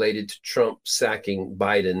 related to Trump sacking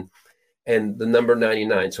Biden, and the number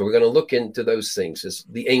 99. So we're going to look into those things. It's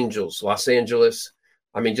the Angels, Los Angeles.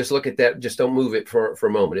 I mean, just look at that. Just don't move it for a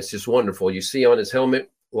moment. It's just wonderful. You see on his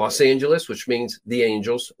helmet, Los Angeles, which means the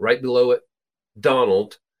Angels. Right below it,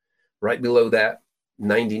 Donald. Right below that,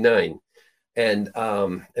 99. And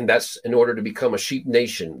that's in order to become a sheep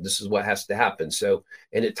nation. This is what has to happen. So,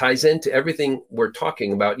 and it ties into everything we're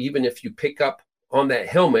talking about. Even if you pick up on that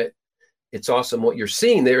helmet, it's awesome. What you're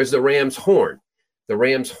seeing there is the ram's horn. The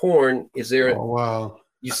ram's horn is there. Oh, wow.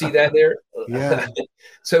 You see that there? Yeah.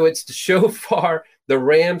 So it's the shofar. The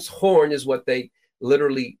ram's horn is what they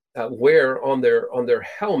literally wear on their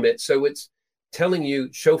helmet. So it's telling you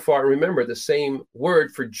shofar. Remember, the same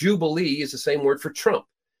word for Jubilee is the same word for Trump.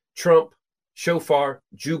 Trump, shofar,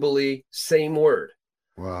 Jubilee, same word.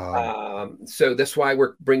 Wow. So that's why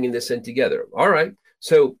we're bringing this in together. All right.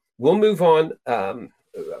 So we'll move on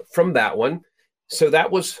from that one. So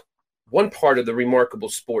that was one part of the remarkable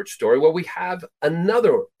sports story. Well, we have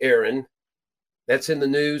another Aaron that's in the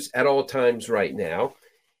news at all times right now.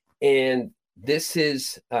 And this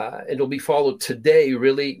is, it'll be followed today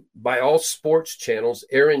really by all sports channels.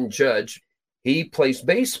 Aaron Judge, he plays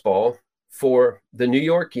baseball for the New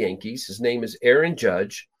York Yankees. His name is Aaron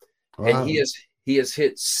Judge. Wow. And he has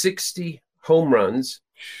hit 60 home runs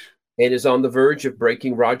and is on the verge of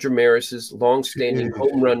breaking Roger Maris's longstanding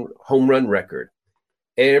home run record.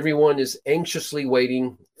 Everyone is anxiously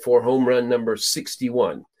waiting for home run number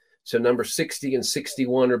 61. So number 60 and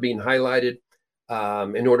 61 are being highlighted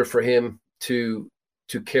in order for him to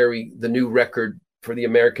carry the new record for the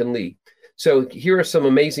American League. So here are some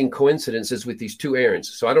amazing coincidences with these two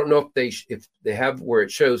Aarons. So I don't know if they have where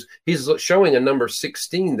it shows. He's showing a number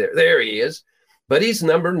 16 there. There he is, but he's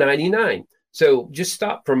number 99. So just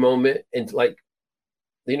stop for a moment and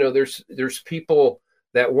there's people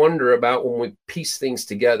that wonder about when we piece things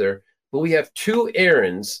together. But we have two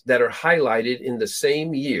Aarons that are highlighted in the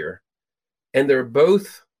same year, and they're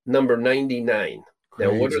both number 99.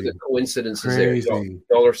 Crazy. Now, what are the coincidences there?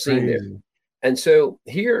 Y'all are seeing there. And so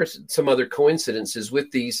here's some other coincidences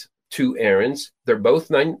with these two Aarons. They're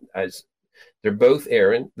both Aaron.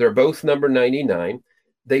 They're both number 99.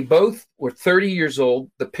 They both were 30 years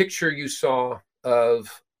old. The picture you saw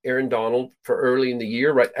of Aaron Donald for early in the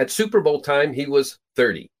year, right at Super Bowl time, he was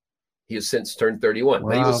 30. He has since turned 31. Wow,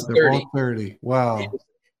 but he was 30. They're both 30. Wow.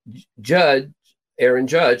 Aaron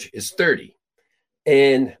Judge is 30.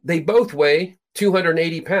 And they both weigh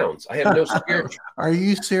 280 pounds. I have no spirit. Are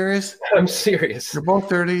you serious? I'm serious. They're both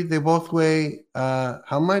 30. They both weigh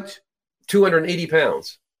how much? 280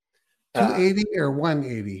 pounds. 280 or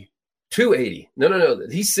 180? 280. No.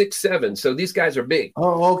 He's 6'7". So these guys are big.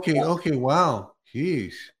 Oh, okay. Okay. Wow.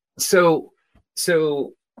 Jeez. So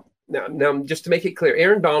now just to make it clear,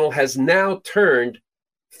 Aaron Donald has now turned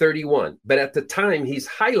 31, but at the time he's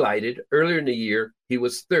highlighted earlier in the year, he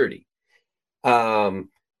was 30. And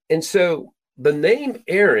so the name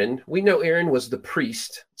Aaron, we know Aaron was the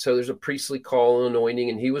priest. So there's a priestly call and anointing,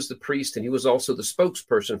 and he was the priest, and he was also the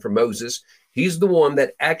spokesperson for Moses. He's the one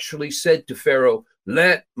that actually said to Pharaoh,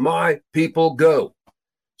 "Let my people go."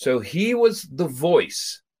 So he was the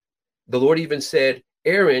voice. The Lord even said,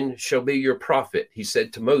 "Aaron shall be your prophet," he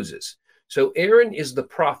said to Moses. So Aaron is the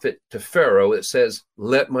prophet to Pharaoh. It says,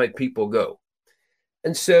 "Let my people go."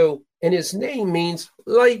 And his name means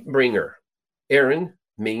light bringer. Aaron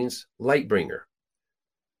means light bringer.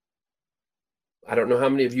 I don't know how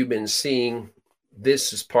many of you have been seeing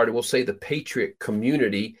this as part of, we'll say, the Patriot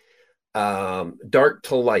community, dark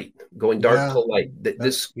to light, going dark to light.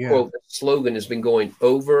 This quote, slogan has been going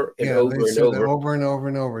over and over and over. Over and over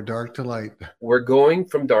and over, dark to light. We're going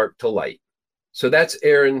from dark to light. So that's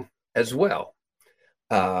Aaron as well.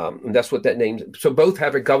 And that's what that name. So both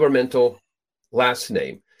have a governmental last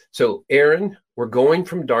name. So Aaron, we're going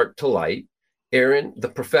from dark to light. Aaron, the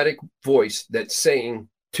prophetic voice that's saying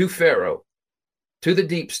to Pharaoh, to the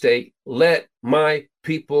deep state, "Let my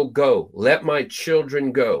people go. Let my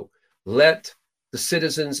children go. Let the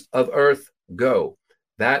citizens of earth go."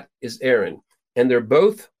 That is Aaron. And they're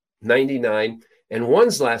both 99. and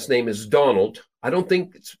one's last name is Donald. I don't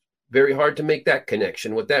think it's very hard to make that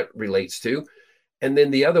connection, what that relates to. And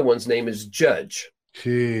then the other one's name is Judge.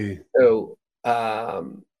 Gee. So now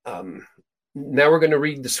we're going to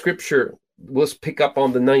read the scripture. Let's pick up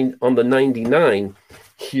on the 99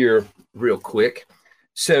 here real quick.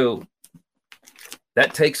 So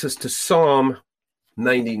that takes us to Psalm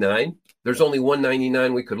 99. There's only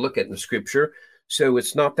 199 we could look at in the scripture. So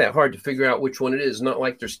it's not that hard to figure out which one it is. Not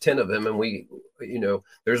like there's 10 of them and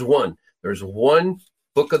there's one. There's one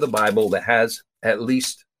book of the Bible that has at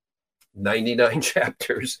least 99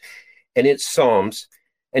 chapters, and it's Psalms.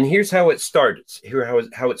 And here's how it starts.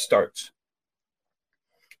 How it starts.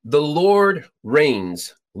 The Lord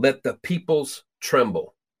reigns, let the peoples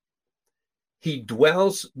tremble. He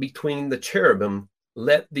dwells between the cherubim,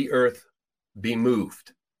 let the earth be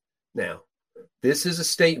moved. Now, this is a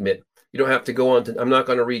statement. You don't have to go on to, I'm not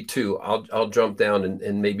going to read 2. I'll jump down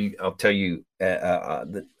and maybe I'll tell you,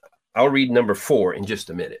 I'll read number 4 in just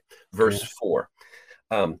a minute, verse 4.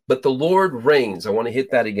 But the Lord reigns. I want to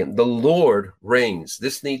hit that again. The Lord reigns.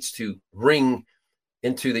 This needs to ring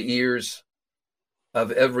into the ears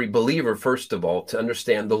of every believer, first of all, to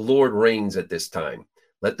understand the Lord reigns at this time.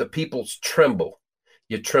 Let the peoples tremble.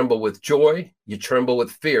 You tremble with joy. You tremble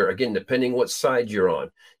with fear. Again, depending what side you're on.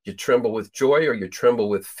 You tremble with joy or you tremble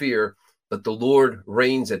with fear. But the Lord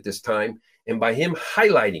reigns at this time. And by him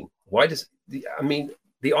highlighting,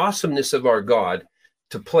 the awesomeness of our God,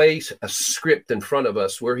 to place a script in front of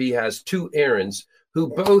us where he has 2 Aarons who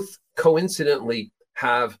both coincidentally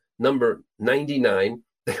have number 99.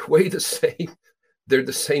 They weigh the same. They're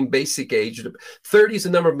the same basic age. 30 is the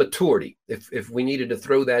number of maturity, if we needed to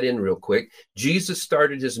throw that in real quick. Jesus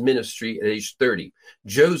started his ministry at age 30.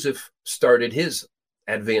 Joseph started his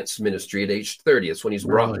advanced ministry at age 30. That's when he's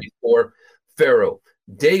brought before Pharaoh.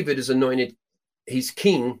 David is anointed. He's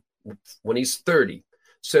king when he's 30.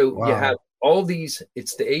 So you have all these,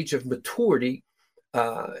 it's the age of maturity.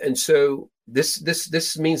 And so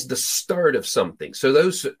this means the start of something. So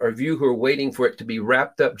those of you who are waiting for it to be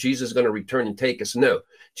wrapped up, Jesus is going to return and take us. No,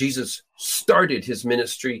 Jesus started his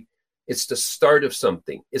ministry. It's the start of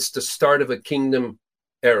something. It's the start of a kingdom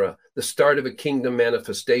era, the start of a kingdom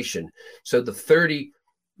manifestation. So the 30,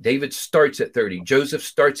 David starts at 30. Joseph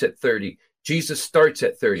starts at 30. Jesus starts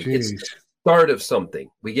at 30. Jeez. It's the start of something.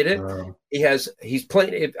 We get it? Wow. He's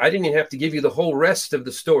playing. I didn't even have to give you the whole rest of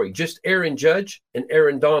the story. Just Aaron Judge and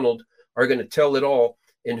Aaron Donald are going to tell it all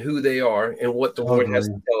and who they are and what the Lord has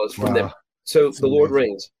to tell us from them. So that's the amazing. Lord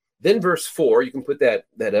reigns. Then verse 4, you can put that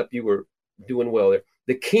up. You were doing well there.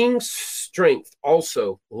 The king's strength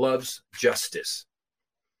also loves justice.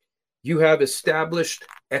 You have established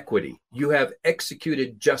equity. You have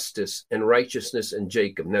executed justice and righteousness in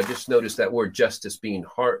Jacob. Now just notice that word justice being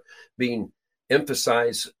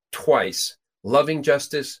emphasized twice. Loving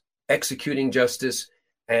justice, executing justice,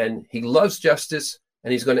 and he loves justice,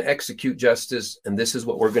 and he's going to execute justice. And this is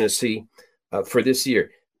what we're going to see for this year.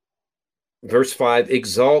 Verse 5,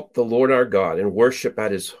 exalt the Lord our God and worship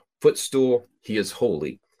at his footstool. He is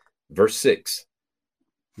holy. Verse 6,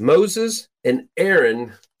 Moses and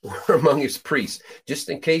Aaron were among his priests. Just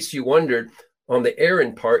in case you wondered on the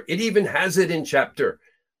Aaron part, it even has it in chapter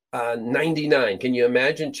 99. Can you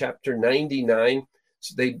imagine chapter 99?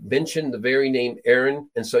 So they mentioned the very name Aaron.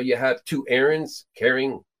 And so you have 2 Aarons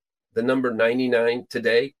carrying the number 99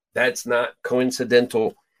 today. That's not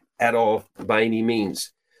coincidental at all by any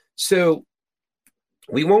means. So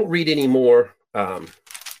we won't read any more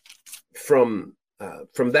from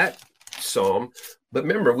that psalm. But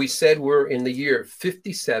remember, we said we're in the year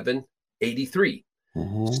 5783.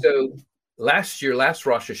 Mm-hmm. So last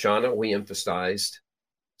Rosh Hashanah, we emphasized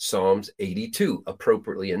Psalms 82,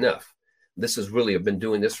 appropriately enough. This is really, I've been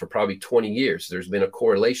doing this for probably 20 years. There's been a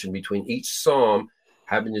correlation between each psalm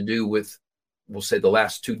having to do with, we'll say, the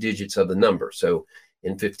last 2 digits of the number. So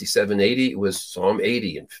in 5780, it was Psalm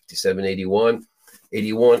 80, and 5781,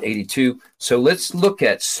 81, 82. So let's look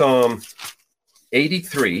at Psalm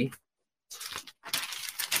 83.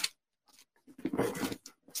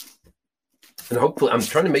 And hopefully, I'm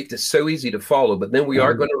trying to make this so easy to follow, but then we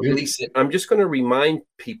are going to release it. I'm just going to remind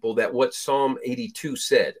people that what Psalm 82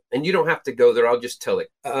 said, and you don't have to go there. I'll just tell it.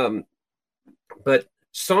 But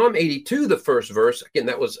Psalm 82, the first verse, again,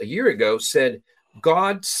 that was a year ago, said,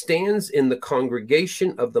 God stands in the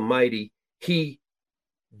congregation of the mighty. He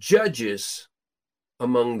judges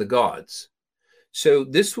among the gods. So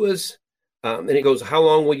this was, and it goes, how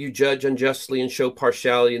long will you judge unjustly and show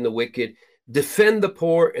partiality in the wicked? Defend the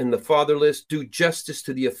poor and the fatherless, do justice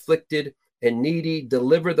to the afflicted and needy,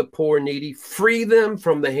 deliver the poor and needy, free them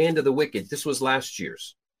from the hand of the wicked. This was last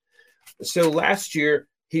year's. So last year,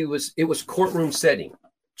 it was courtroom setting.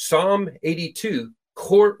 Psalm 82,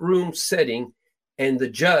 courtroom setting, and the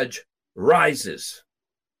judge rises.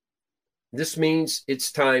 This means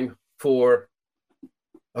it's time for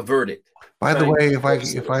a verdict. By the way,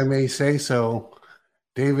 if I may say so,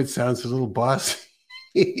 David sounds a little bossy.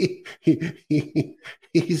 He's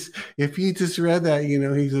if you just read that,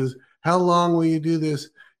 he says, "How long will you do this?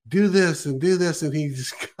 Do this and do this," and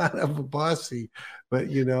he's kind of a bossy. But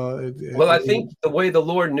I think the way the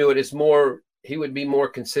Lord knew it is more. He would be more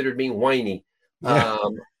considered being whiny. Yeah.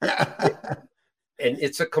 And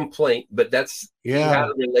it's a complaint, but that's he had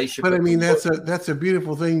a relationship. But I mean, that's a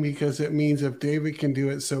beautiful thing, because it means if David can do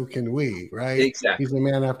it, so can we, right? Exactly. He's a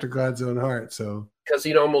man after God's own heart. So because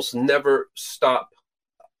he'd almost never stop.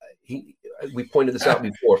 We pointed this out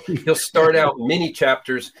before. He'll start out mini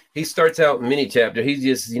chapters. He starts out mini chapter. He's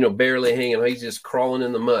just barely hanging. He's just crawling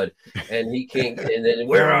in the mud, and he can't. And then,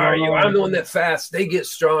 where are you? I'm the one that fasts. They get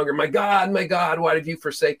stronger. My God, why have you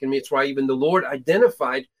forsaken me? It's why even the Lord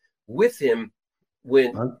identified with him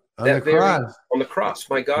when on the cross.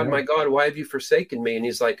 My God, why have you forsaken me? And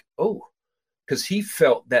he's like, oh, because he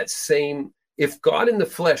felt that same. If God in the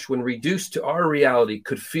flesh, when reduced to our reality,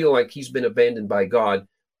 could feel like he's been abandoned by God,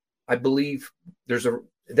 I believe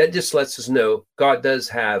that just lets us know God does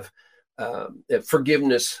have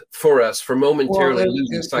forgiveness for us for momentarily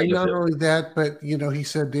losing sight of him. Not only that, but he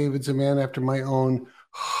said David's a man after my own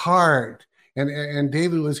heart, and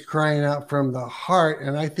David was crying out from the heart.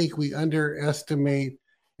 And I think we underestimate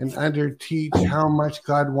and underteach how much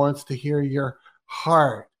God wants to hear your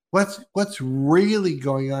heart. What's really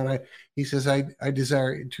going on? He says, I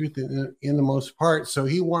desire truth in the most part. So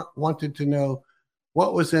he wanted to know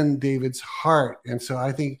what was in David's heart. And so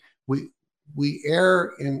I think we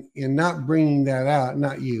err in not bringing that out,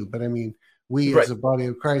 not you, but I mean, we as a body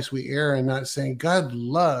of Christ, we err in not saying God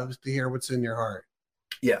loves to hear what's in your heart.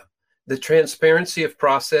 Yeah. The transparency of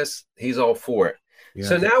process, he's all for it. Yeah.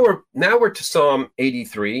 So now we're to Psalm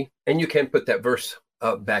 83, and you can put that verse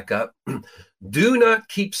back up. Do not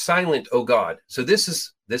keep silent, O God. So this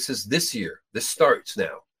is this year. This starts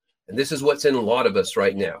now. And this is what's in a lot of us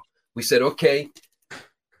right now. We said, okay,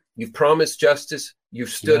 you've promised justice. You've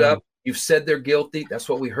stood up. You've said they're guilty. That's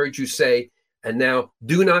what we heard you say. And now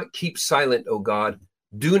do not keep silent, O God.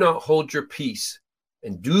 Do not hold your peace,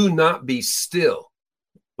 and do not be still.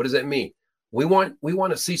 What does that mean? We want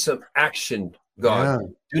to see some action, God. Yeah.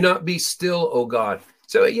 Do not be still, O God.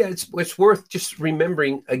 So it's worth just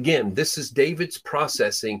remembering again. This is David's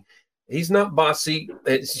processing. He's not bossy.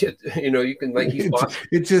 It's just, you can he's bossy.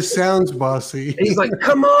 It just sounds bossy. He's like,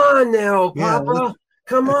 come on now, Papa.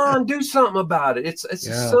 Come on, do something about it. It's a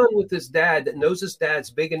son with his dad that knows his dad's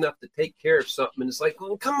big enough to take care of something. And it's like,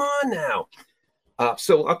 well, come on now.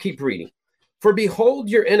 So I'll keep reading. For behold,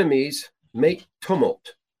 your enemies make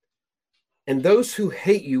tumult, and those who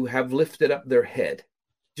hate you have lifted up their head.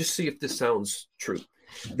 Just see if this sounds true.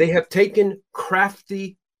 They have taken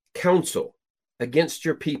crafty counsel against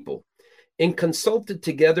your people and consulted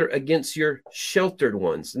together against your sheltered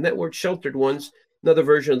ones. And that word sheltered ones, another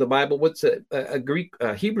version of the Bible, what's a Greek,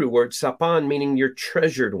 Hebrew word, sapan, meaning your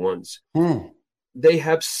treasured ones. They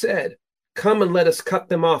have said, come and let us cut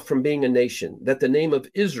them off from being a nation, that the name of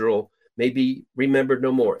Israel may be remembered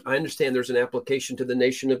no more. I understand there's an application to the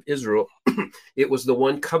nation of Israel. It was the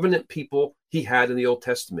one covenant people he had in the Old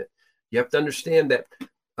Testament. You have to understand that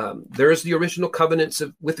there's the original covenants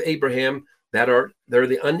with Abraham they're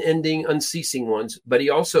the unending, unceasing ones, but he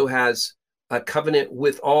also has a covenant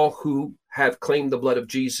with all who have claimed the blood of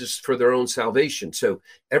Jesus for their own salvation. So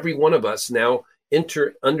every one of us now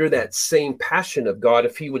enter under that same passion of God.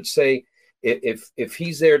 If he would say, if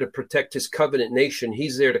he's there to protect his covenant nation,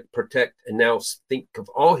 he's there to protect and now think of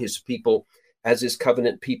all his people as his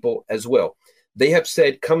covenant people as well. They have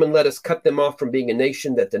said, come and let us cut them off from being a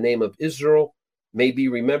nation, that the name of Israel may be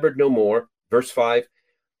remembered no more. Verse 5,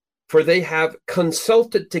 for they have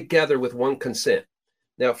consulted together with one consent.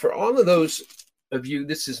 Now, for all of those of you,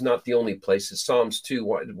 this is not the only place. It's Psalms 2.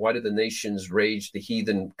 Why do the nations rage, the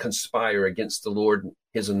heathen conspire against the Lord,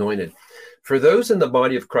 his anointed? For those in the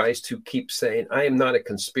body of Christ who keep saying, I am not a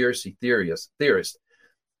conspiracy theorist,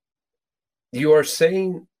 you are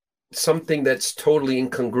saying something that's totally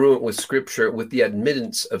incongruent with Scripture, with the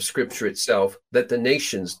admittance of Scripture itself, that the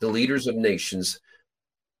nations, the leaders of nations,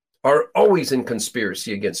 are always in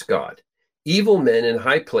conspiracy against God. Evil men in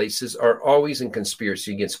high places are always in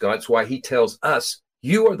conspiracy against God. That's why he tells us,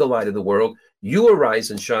 you are the light of the world. You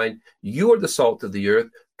arise and shine. You are the salt of the earth,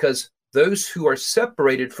 because those who are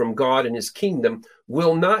separated from God and his kingdom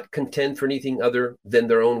will not contend for anything other than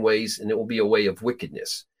their own ways, and it will be a way of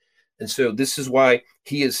wickedness. And so this is why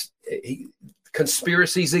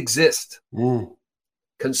Conspiracies exist.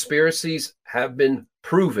 Conspiracies have been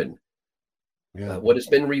proven. Yeah. What has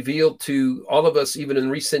been revealed to all of us, even in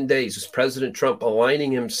recent days, is President Trump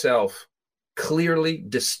aligning himself clearly,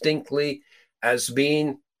 distinctly, as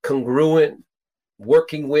being congruent,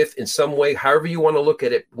 working with in some way, however you want to look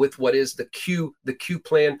at it, with what is the Q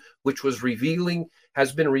plan, which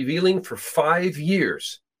has been revealing for 5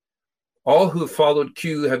 years. All who have followed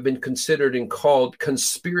Q have been considered and called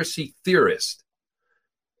conspiracy theorists.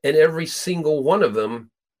 And every single one of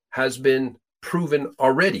them has been proven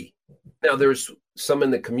already. Now, there's some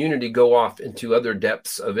in the community go off into other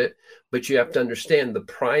depths of it, but you have to understand the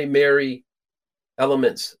primary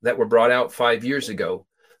elements that were brought out 5 years ago,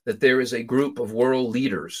 that there is a group of world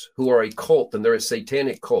leaders who are a cult, and they're a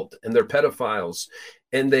satanic cult, and they're pedophiles,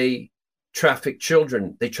 and they traffic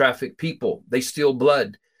children, they traffic people, they steal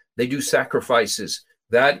blood, they do sacrifices.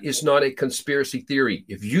 That is not a conspiracy theory.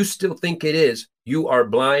 If you still think it is, you are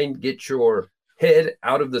blind. Get your head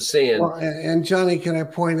out of the sand. Well, and Johnny, can I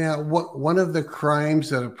point out what one of the crimes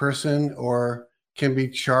that a person or can be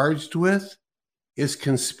charged with is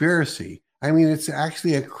conspiracy. I mean, it's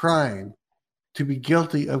actually a crime to be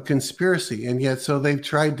guilty of conspiracy. And yet, so they've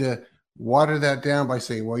tried to water that down by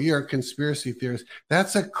saying, well, you're a conspiracy theorist.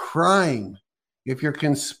 That's a crime if you're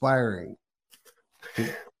conspiring.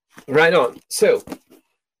 Right on. So,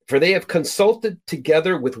 for they have consulted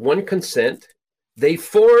together with one consent, they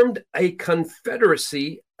formed a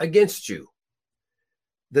confederacy against you.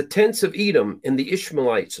 The tents of Edom and the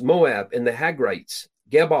Ishmaelites, Moab and the Hagrites,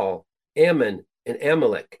 Gebal, Ammon and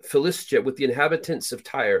Amalek, Philistia with the inhabitants of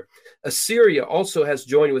Tyre. Assyria also has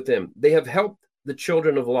joined with them. They have helped the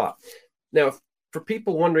children of Lot. Now, for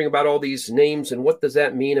people wondering about all these names and what does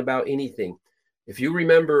that mean about anything, if you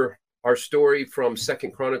remember our story from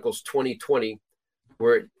 2 Chronicles 20:20,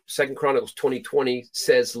 where 2 Chronicles 20:20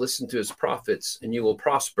 says, listen to his prophets and you will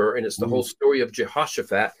prosper. And it's the whole story of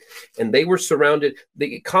Jehoshaphat. And they were surrounded.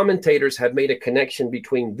 The commentators have made a connection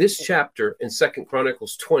between this chapter and 2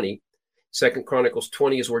 Chronicles 20. 2 Chronicles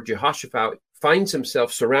 20 is where Jehoshaphat finds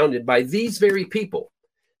himself surrounded by these very people,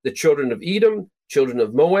 the children of Edom, children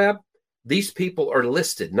of Moab. These people are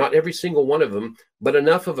listed, not every single one of them, but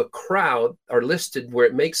enough of a crowd are listed where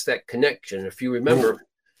it makes that connection. If you remember,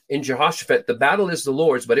 in Jehoshaphat, the battle is the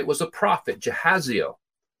Lord's, but it was a prophet, Jehaziel,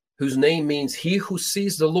 whose name means he who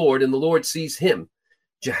sees the Lord and the Lord sees him.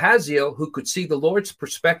 Jehaziel, who could see the Lord's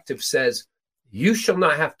perspective, says, you shall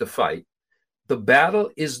not have to fight. The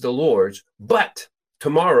battle is the Lord's, but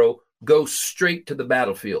tomorrow go straight to the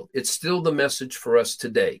battlefield. It's still the message for us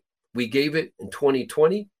today. We gave it in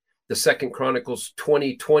 2020, the 2 Chronicles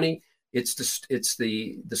 20:20. It's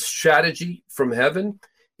the strategy from heaven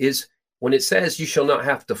is when it says you shall not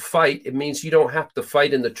have to fight, it means you don't have to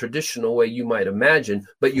fight in the traditional way you might imagine,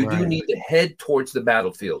 but you do need to head towards the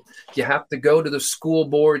battlefield. You have to go to the school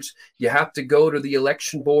boards. You have to go to the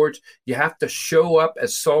election boards. You have to show up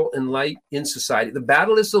as salt and light in society. The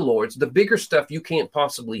battle is the Lord's. The bigger stuff you can't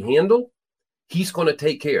possibly handle, he's going to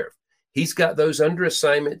take care of. He's got those under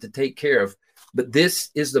assignment to take care of. But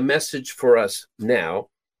this is the message for us now.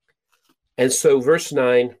 And so verse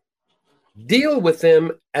 9, deal with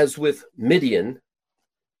them as with Midian.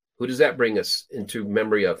 Who does that bring us into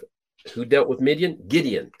memory of? Who dealt with Midian?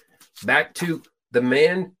 Gideon. Back to the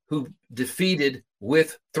man who defeated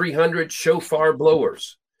with 300 shofar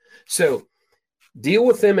blowers. So deal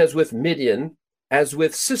with them as with Midian, as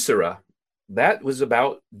with Sisera. That was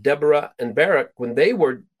about Deborah and Barak when they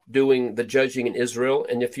were doing the judging in Israel.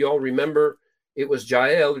 And if you all remember, it was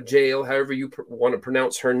Jael, however you want to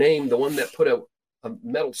pronounce her name, the one that put a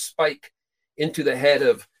metal spike into the head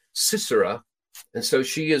of Sisera. And so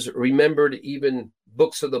she is remembered even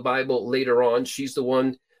books of the Bible later on. She's the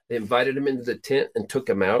one that invited him into the tent and took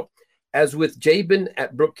him out. As with Jabin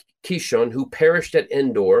at Brook Kishon, who perished at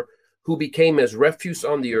Endor, who became as refuse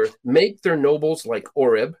on the earth, make their nobles like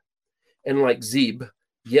Oreb and like Zeb.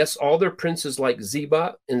 Yes, all their princes like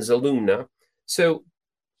Zebah and Zalmunna. So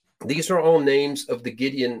these are all names of the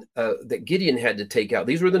Gideon that Gideon had to take out.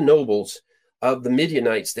 These were the nobles of the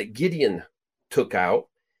Midianites that Gideon took out,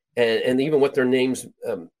 and even what their names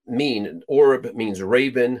mean. Oreb means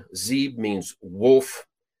raven, Zeb means wolf,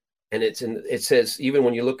 and it says, even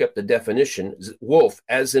when you look up the definition, wolf,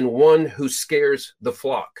 as in one who scares the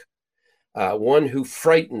flock, one who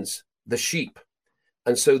frightens the sheep.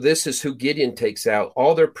 And so this is who Gideon takes out.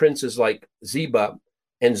 All their princes like Zebah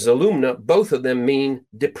and Zalmunna, both of them mean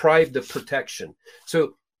deprived of protection.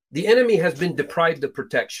 So the enemy has been deprived of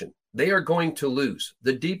protection. They are going to lose.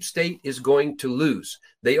 The deep state is going to lose.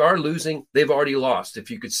 They are losing. They've already lost. If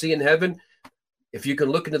you could see in heaven, If you can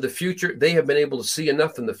look into the future, they have been able to see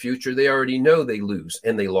enough in the future. They already know they lose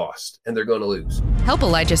and they lost and they're going to lose. Help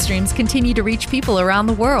Elijah Streams continue to reach people around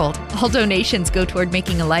the world. All donations go toward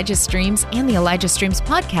making Elijah Streams and the Elijah Streams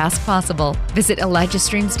podcast possible. Visit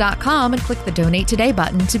ElijahStreams.com and click the Donate Today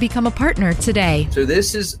button to become a partner today. So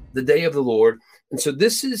this is the day of the Lord. And so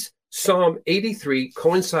this is Psalm 83,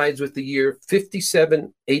 coincides with the year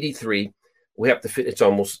 5783. We have to fit, it's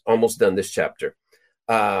almost done, this chapter.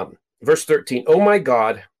 Verse 13, "Oh my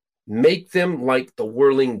God, make them like the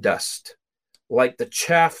whirling dust, like the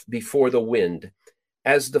chaff before the wind,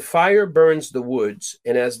 as the fire burns the woods,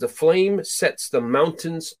 and as the flame sets the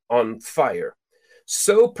mountains on fire.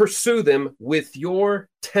 So pursue them with your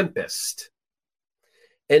tempest,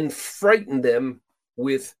 and frighten them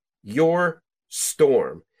with your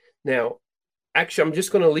storm." Now, actually, I'm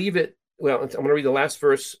just going to leave it. Well, I'm going to read the last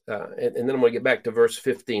verse, and then I'm going to get back to verse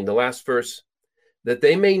 15. The last verse, "That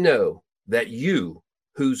they may know that you,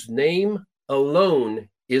 whose name alone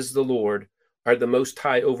is the Lord, are the most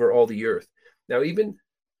high over all the earth." Now, even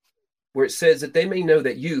where it says that they may know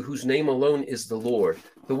that you, whose name alone is the Lord,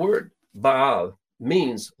 the word Baal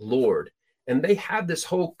means Lord. And they have this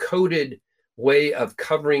whole coded way of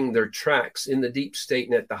covering their tracks in the deep state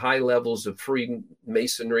and at the high levels of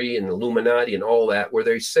Freemasonry and Illuminati and all that, where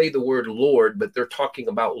they say the word Lord, but they're talking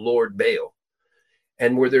about Lord Baal.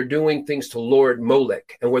 And where they're doing things to Lord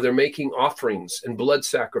Molech, and where they're making offerings and blood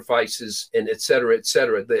sacrifices and et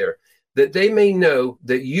cetera, there, that they may know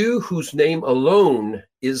that you, whose name alone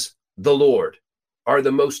is the Lord, are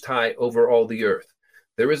the most high over all the earth.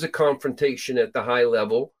 There is a confrontation at the high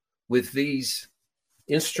level with these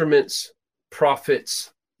instruments,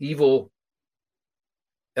 prophets, evil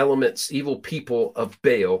elements, evil people of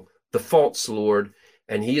Baal, the false Lord,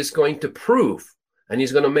 and he is going to prove, and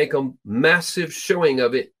he's going to make a massive showing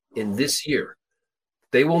of it in this year.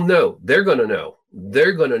 They will know. They're going to know.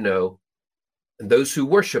 They're going to know. And those who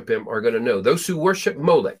worship him are going to know. Those who worship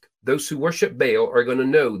Molech, those who worship Baal are going to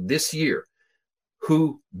know this year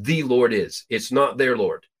who the Lord is. It's not their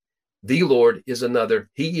Lord. The Lord is another.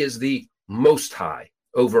 He is the most high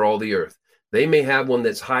over all the earth. They may have one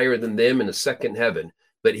that's higher than them in a second heaven,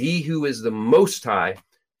 but he who is the most high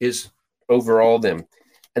is over all them.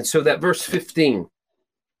 And so that verse 15,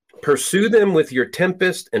 "Pursue them with your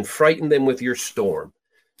tempest and frighten them with your storm."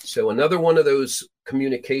 So another one of those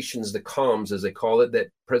communications, the comms, as they call it,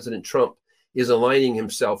 that President Trump is aligning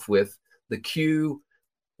himself with. The Q,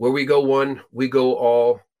 where we go one, we go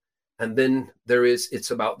all. And then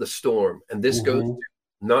it's about the storm. And this goes to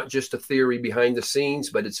not just a theory behind the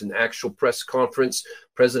scenes, but it's an actual press conference.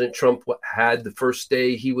 President Trump had the first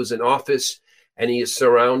day he was in office, and he is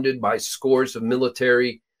surrounded by scores of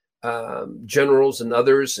military generals and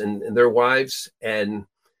others and their wives. And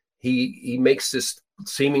he makes this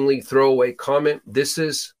seemingly throwaway comment. This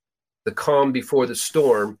is the calm before the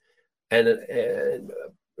storm. And a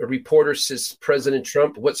reporter says, "President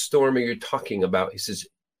Trump, what storm are you talking about?" He says,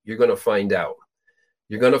 "You're going to find out.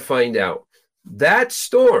 You're going to find out." That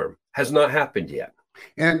storm has not happened yet.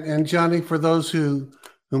 And Johnny, for those who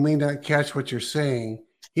may not catch what you're saying,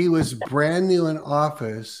 he was brand new in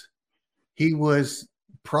office. He was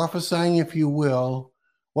prophesying, if you will,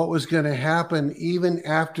 what was going to happen even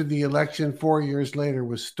after the election 4 years later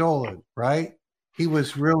was stolen, right? He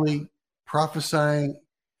was really prophesying.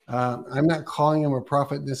 I'm not calling him a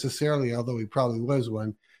prophet necessarily, although he probably was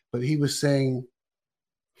one, but he was saying,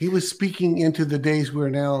 he was speaking into the days we're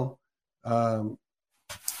now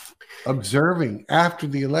observing after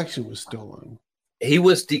the election was stolen. He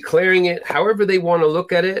was declaring it however they want to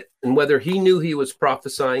look at it, and whether he knew he was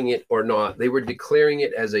prophesying it or not, they were declaring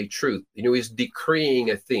it as a truth. You know, he's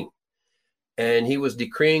decreeing a thing, and he was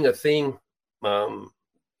decreeing a thing.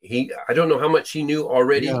 I don't know how much he knew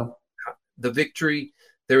already. Yeah. The victory,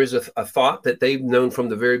 there is a thought that they've known from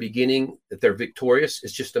the very beginning that they're victorious.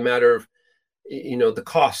 It's just a matter of, you know, the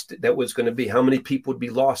cost that was going to be, how many people would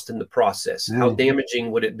be lost in the process, how damaging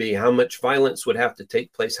would it be, how much violence would have to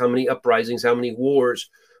take place, how many uprisings, how many wars,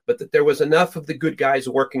 but that there was enough of the good guys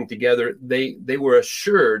working together. They were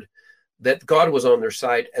assured that God was on their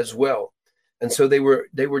side as well. And so they were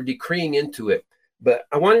decreeing into it. But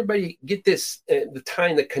I want everybody to get this, the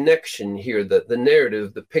tying the connection here, the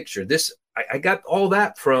narrative, the picture. This, I got all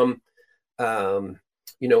that from,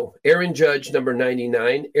 Aaron Judge, number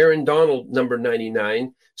 99, Aaron Donald, number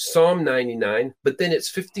 99, Psalm 99, but then it's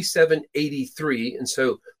 5783. And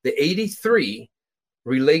so the 83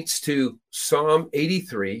 relates to Psalm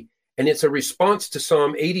 83, and it's a response to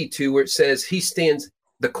Psalm 82, where it says he stands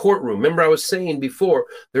the courtroom. Remember, I was saying before,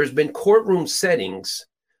 there's been courtroom settings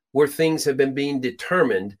where things have been being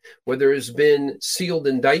determined, where there has been sealed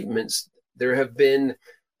indictments There have been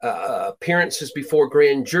appearances before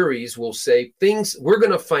grand juries will say things we're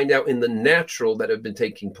going to find out in the natural that have been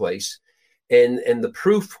taking place, and the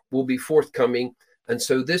proof will be forthcoming. And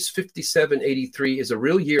so this 5783 is a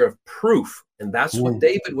real year of proof. And that's what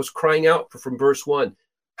David was crying out for from verse 1.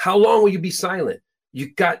 How long will you be silent?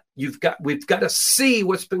 We've got to see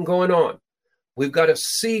what's been going on. We've got to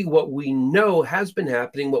see what we know has been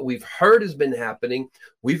happening, what we've heard has been happening.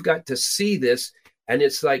 We've got to see this. And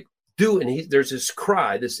it's like, there's this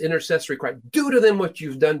cry, this intercessory cry, do to them what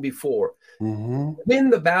you've done before. Win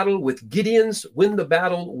the battle with Gideons, win the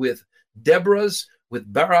battle with Deborahs,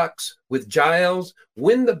 with Baraks, with Giles,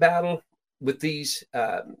 win the battle with these,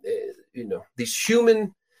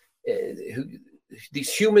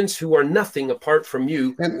 these humans who are nothing apart from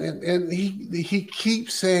you. And he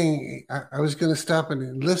keeps saying, I was going to stop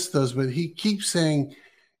and list those, but he keeps saying,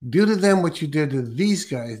 do to them what you did to these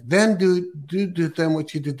guys, then do to them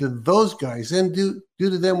what you did to those guys, then do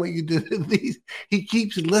to them what you did to these. He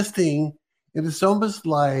keeps listing, and it's almost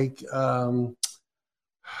like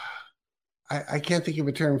I can't think of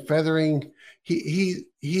a term, feathering.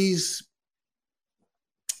 He's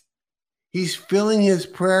filling his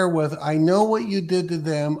prayer with, I know what you did to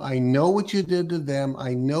them, I know what you did to them,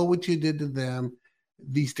 I know what you did to them,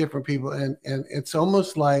 these different people. And it's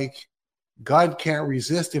almost like God can't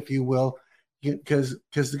resist, if you will, because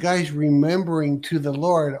the guy's remembering to the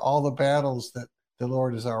Lord all the battles that the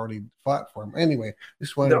Lord has already fought for him. Anyway,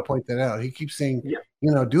 just wanted to point that out. He keeps saying,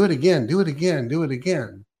 do it again, do it again, do it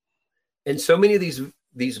again. And so many of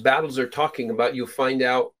these battles are talking about, you'll find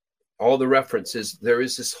out all the references. There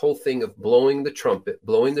is this whole thing of blowing the trumpet,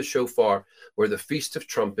 blowing the shofar, or the Feast of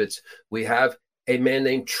Trumpets. We have a man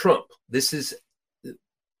named Trump. This is,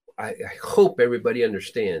 I hope everybody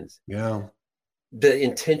understands the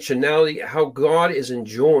intentionality, how God is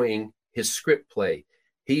enjoying his script play.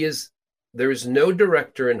 There is no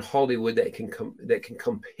director in Hollywood that can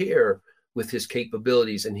compare with his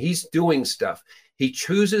capabilities, and he's doing stuff. He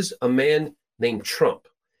chooses a man named Trump.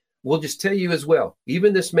 We'll just tell you as well,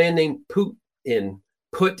 even this man named Putin,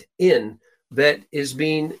 that is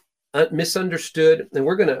being misunderstood. And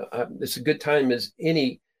we're going to, it's a good time as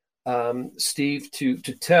any, Steve, to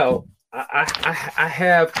tell. I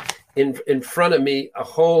have in front of me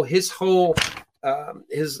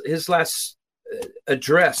his last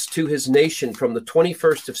address to his nation from the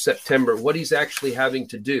 21st of September, what he's actually having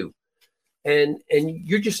to do. And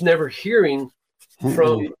you're just never hearing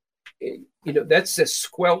from, that's just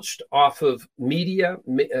squelched off of media.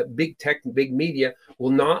 Big tech, big media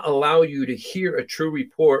will not allow you to hear a true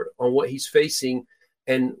report on what he's facing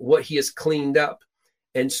and what he has cleaned up.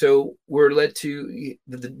 And so we're led to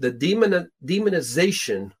the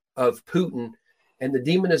demonization of Putin, and the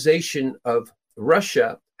demonization of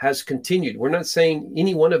Russia has continued. We're not saying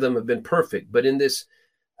any one of them have been perfect, but in this,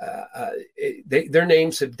 their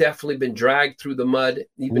names have definitely been dragged through the mud.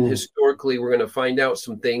 Even historically, we're going to find out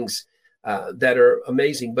some things that are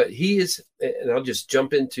amazing. But he is, and I'll just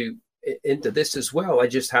jump into this as well. I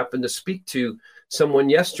just happened to speak to someone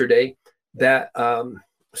yesterday that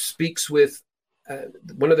speaks with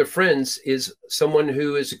one of their friends is someone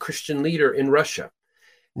who is a Christian leader in Russia.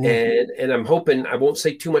 And I'm hoping, I won't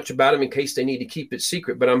say too much about him in case they need to keep it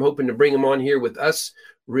secret, but I'm hoping to bring him on here with us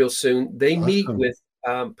real soon. They meet with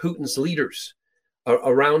Putin's leaders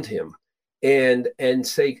around him and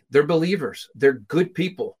say they're believers, they're good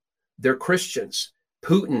people, they're Christians.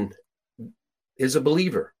 Putin is a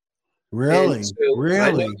believer. Really? And so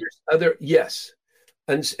really? Yes.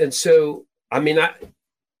 And so, I mean,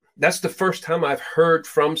 that's the first time I've heard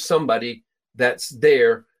from somebody that's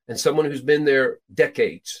there and someone who's been there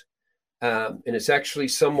decades. And it's actually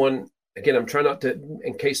someone, again, I'm trying not to,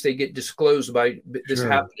 in case they get disclosed by this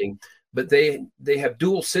happening, but they have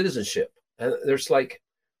dual citizenship. And there's like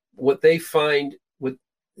what they find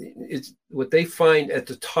at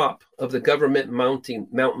the top of the government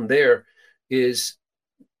mountain there is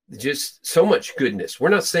just so much goodness. We're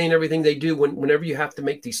not saying everything they do whenever you have to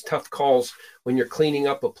make these tough calls when you're cleaning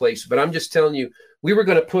up a place, but I'm just telling you, we were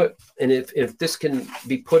going to put, and if this can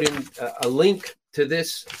be put in a link to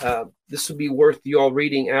this, this would be worth you all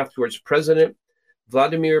reading afterwards. President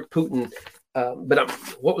Vladimir Putin. But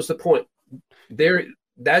what was the point? There,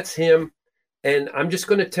 that's him. And I'm just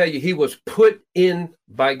going to tell you, he was put in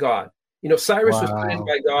by God. Cyrus was put in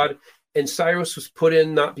by God, and Cyrus was put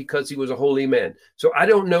in not because he was a holy man. So I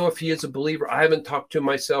don't know if he is a believer. I haven't talked to him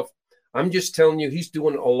myself. I'm just telling you, he's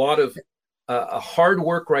doing a lot of hard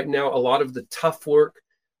work right now, a lot of the tough work,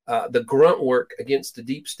 the grunt work against the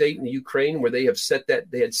deep state in the Ukraine, where they had set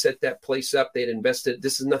that place up. They had invested.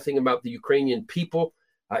 This is nothing about the Ukrainian people.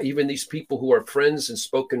 Even these people who are friends and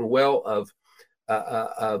spoken well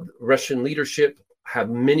of Russian leadership have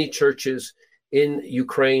many churches in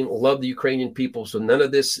Ukraine, love the Ukrainian people. So none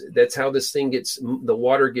of this, that's how this thing the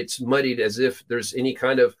water gets muddied, as if there's any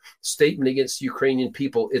kind of statement against Ukrainian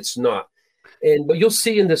people. It's not. But you'll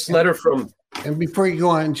see in this letter from... And before you go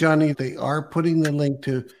on, Johnny, they are putting the link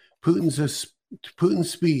to Putin's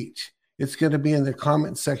speech. It's going to be in the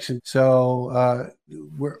comment section. So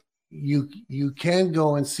you can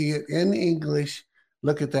go and see it in English.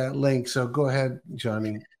 Look at that link. So go ahead,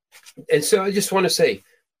 Johnny. And so I just want to say,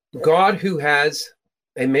 God, who has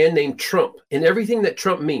a man named Trump and everything that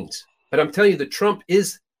Trump means. But I'm telling you, the Trump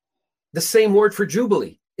is the same word for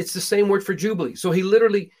Jubilee. It's the same word for Jubilee. So he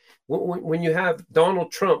literally, when you have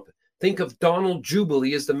Donald Trump, think of Donald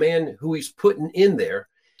Jubilee as the man who he's putting in there.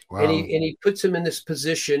 Wow. And he puts him in this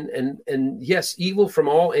position. And yes, evil from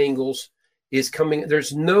all angles is coming.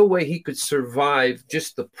 There's no way he could survive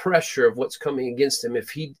just the pressure of what's coming against him if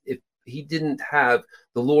he didn't have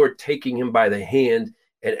the Lord taking him by the hand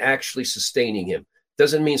and actually sustaining him.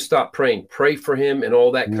 Doesn't mean stop praying. Pray for him and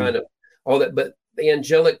all that kind of all that. But the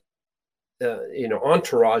angelic,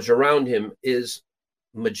 entourage around him is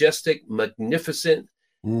majestic, magnificent,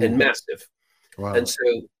 and massive. Wow. And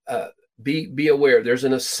so be aware. There's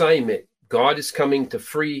an assignment. God is coming to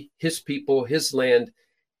free His people, His land,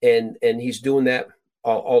 and He's doing that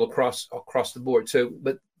all across the board. So,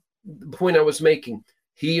 but the point I was making,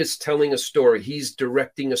 He is telling a story. He's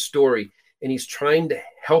directing a story. And He's trying to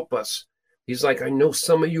help us. He's like, I know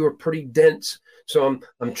some of you are pretty dense, so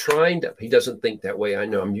I'm trying to. He doesn't think that way. I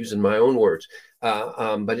know I'm using my own words,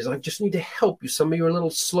 but he's like, I just need to help you. Some of you are a little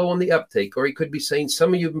slow on the uptake, or he could be saying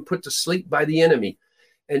some of you have been put to sleep by the enemy,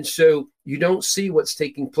 and so you don't see what's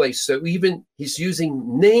taking place. So even he's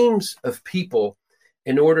using names of people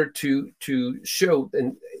in order to show.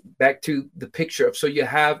 And back to the picture of, so you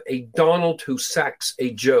have a Donald who sacks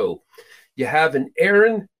a Joe. You have an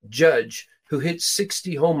Aaron Judge who hits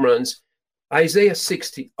 60 home runs. Isaiah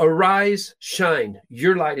 60, arise, shine,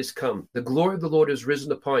 your light has come. The glory of the Lord has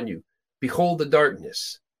risen upon you. Behold the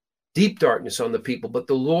darkness, deep darkness on the people, but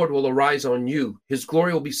the Lord will arise on you. His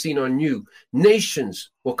glory will be seen on you.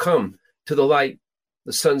 Nations will come to the light,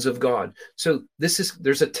 the sons of God. So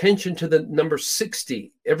there's attention to the number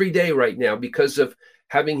 60 every day right now because of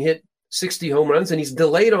having hit 60 home runs, and he's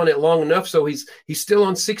delayed on it long enough. So he's still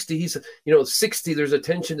on 60. He's, 60, there's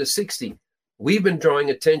attention to 60. We've been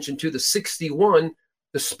drawing attention to the 61,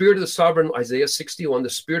 the Spirit of the Sovereign, Isaiah 61, the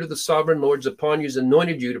Spirit of the Sovereign Lord's upon you, has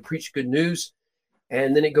anointed you to preach good news.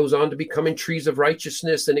 And then it goes on to becoming trees of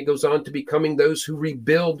righteousness. Then it goes on to becoming those who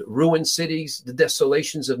rebuild ruined cities, the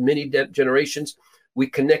desolations of many generations. We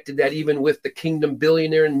connected that even with the kingdom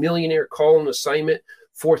billionaire and millionaire call and assignment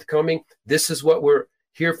forthcoming. This is what we're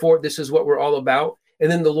here for. This is what we're all about.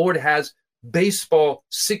 And then the Lord has baseball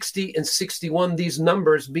 60 and 61, these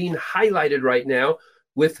numbers being highlighted right now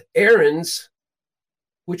with Aaron's,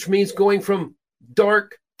 which means going from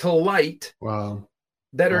dark to light. Wow.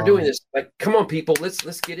 That are doing this. Like, come on, people, let's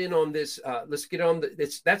get in on this. Let's get on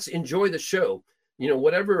that's enjoy the show.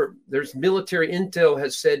 Whatever there's military intel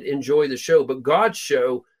has said, enjoy the show, but God's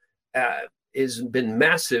show has been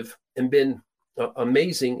massive and been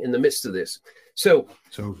amazing in the midst of this. So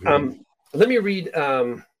let me read,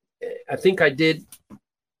 I think I did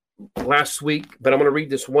last week, but I'm going to read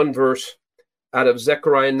this one verse out of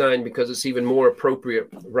Zechariah 9 because it's even more appropriate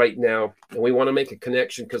right now. And we want to make a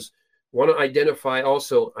connection because I want to identify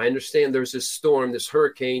also, I understand there's this storm, this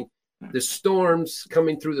hurricane, the storms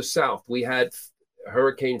coming through the south. We had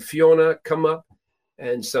Hurricane Fiona come up,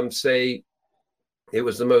 and some say it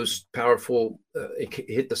was the most powerful, it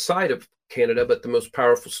hit the side of Canada, but the most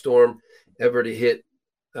powerful storm ever to hit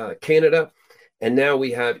Canada. And now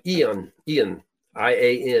we have Ian,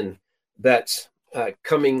 I-A-N, that's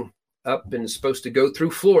coming up and is supposed to go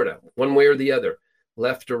through Florida, one way or the other,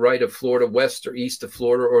 left or right of Florida, west or east of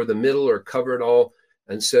Florida, or the middle, or cover it all.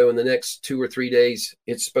 And so in the next 2 or 3 days,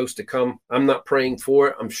 it's supposed to come. I'm not praying for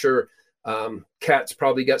it. I'm sure Kat's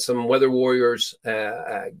probably got some weather warriors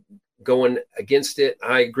going against it.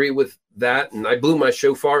 I agree with that. And I blew my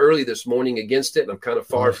shofar early this morning against it. I'm kind of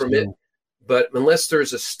far from it. But unless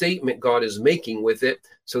there's a statement God is making with it,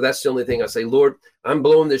 so that's the only thing I say, Lord, I'm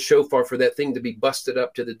blowing this shofar for that thing to be busted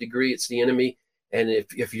up to the degree it's the enemy. And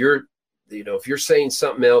if you're, if you're saying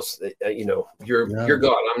something else, you're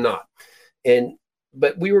God, I'm not.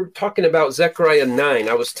 But we were talking about Zechariah 9.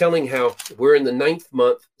 I was telling how we're in the 9th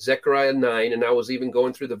month, Zechariah 9, and I was even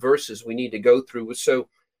going through the verses we need to go through. So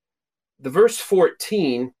the verse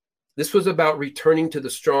 14, this was about returning to the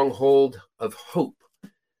stronghold of hope.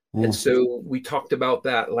 And so we talked about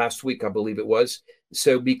that last week, I believe it was.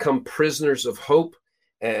 So become prisoners of hope,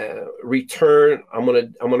 return. I'm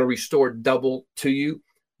gonna restore double to you.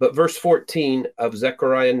 But verse 14 of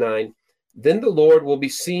Zechariah 9, then the Lord will be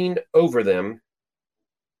seen over them.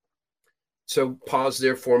 So pause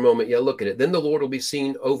there for a moment. Yeah, look at it. Then the Lord will be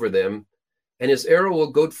seen over them, and his arrow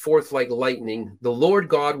will go forth like lightning. The Lord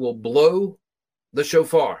God will blow the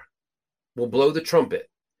shofar, will blow the trumpet,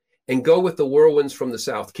 and go with the whirlwinds from the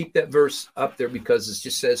south. Keep that verse up there because it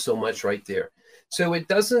just says so much right there. So it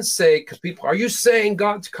doesn't say, because people, are you saying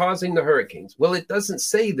God's causing the hurricanes? Well, it doesn't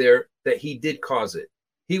say there that he did cause it.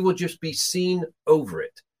 He will just be seen over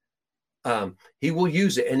it. He will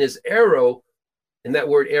use it. And his arrow, and that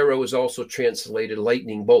word arrow is also translated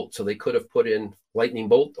lightning bolt. So they could have put in lightning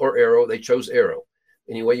bolt or arrow. They chose arrow.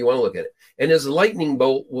 Any way you want to look at it. And his lightning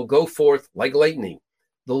bolt will go forth like lightning.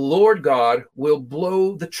 The Lord God will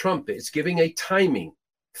blow the trumpet. It's giving a timing.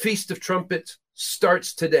 Feast of Trumpets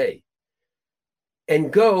starts today.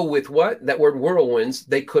 And go with what? That word whirlwinds,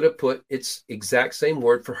 they could have put its exact same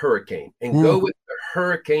word for hurricane. And go with the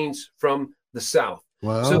hurricanes from the south.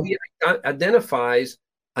 Wow. So he identifies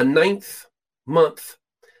a 9th month,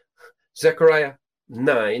 Zechariah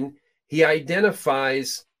 9. He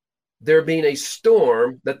identifies there being a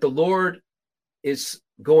storm that the Lord is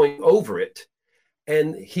going over it.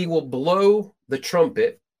 And he will blow the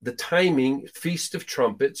trumpet, the timing, Feast of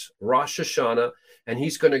Trumpets, Rosh Hashanah, and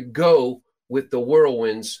he's going to go with the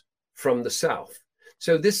whirlwinds from the south.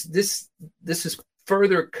 So this is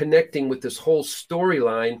further connecting with this whole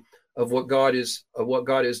storyline of what God is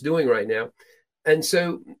doing right now. And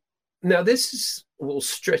so now will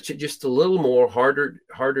stretch it just a little more,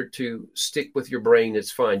 harder to stick with your brain.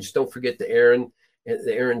 It's fine. Just don't forget the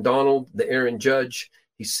Aaron Donald, the Aaron Judge.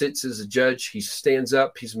 He sits as a judge. He stands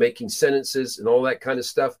up. He's making sentences and all that kind of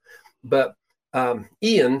stuff. But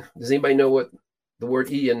Ian, does anybody know what the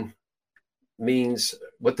word Ian means,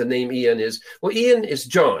 what the name Ian is? Well, Ian is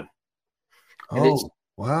John. And it's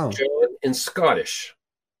wow. John in Scottish.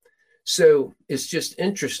 So it's just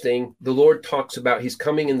interesting. The Lord talks about he's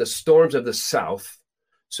coming in the storms of the south.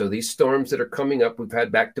 So these storms that are coming up, we've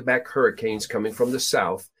had back-to-back hurricanes coming from the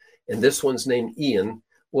south. And this one's named Ian.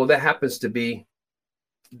 Well, that happens to be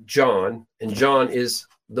John. And John is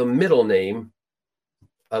the middle name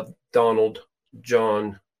of Donald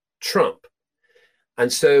John Trump.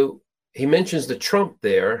 And so he mentions the Trump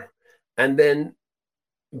there, and then,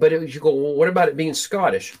 but you go, well, what about it being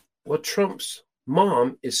Scottish? Well, Trump's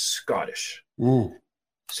mom is Scottish.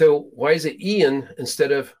 So why is it Ian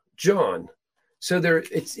instead of John? So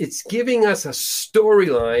it's giving us a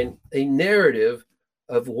storyline, a narrative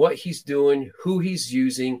of what he's doing, who he's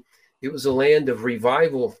using. It was a land of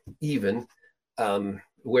revival, even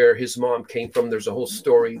where his mom came from. There's a whole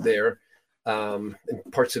story there. And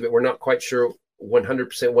parts of it, we're not quite sure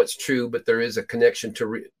 100% what's true, but there is a connection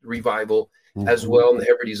to revival as well in the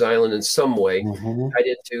Hebrides Island in some way, tied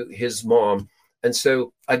into his mom. And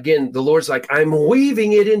so, again, the Lord's like, I'm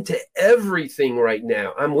weaving it into everything right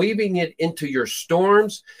now. I'm weaving it into your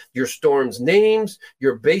storms names,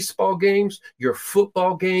 your baseball games, your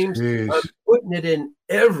football games. Jeez. I'm putting it in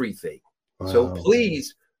everything. Wow. So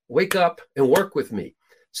please wake up and work with me.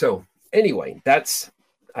 So anyway, that's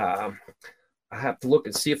I have to look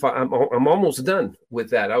and see if I'm almost done with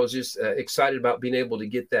that. I was just excited about being able to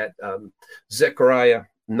get that Zechariah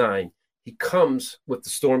 9. He comes with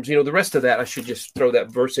the storms. You know, the rest of that, I should just throw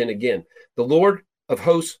that verse in again. The Lord of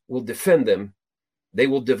hosts will defend them. They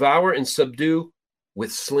will devour and subdue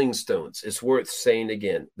with sling stones. It's worth saying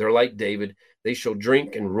again. They're like David. They shall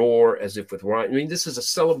drink and roar as if with wine. I mean, this is a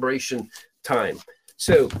celebration time.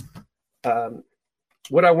 So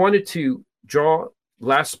what I wanted to draw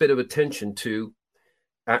last bit of attention to,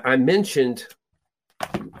 I mentioned,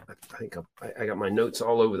 I think I got my notes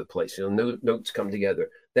all over the place. You know, notes come together.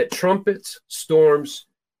 That trumpets, storms,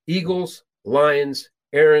 eagles, lions,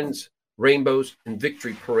 errands, rainbows, and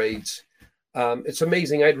victory parades. It's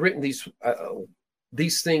amazing. I'd written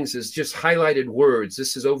these things as just highlighted words.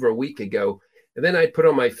 This is over a week ago. And then I put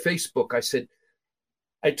on my Facebook,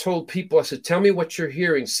 I told people, I said, tell me what you're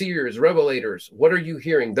hearing, seers, revelators. What are you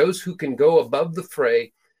hearing? Those who can go above the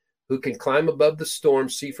fray, who can climb above the storm,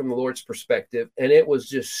 see from the Lord's perspective. And it was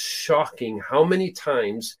just shocking how many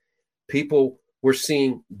times people were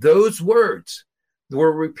seeing those words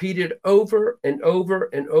were repeated over and over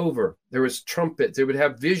and over. There was trumpet. They would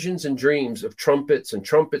have visions and dreams of trumpets and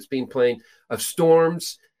trumpets being played, of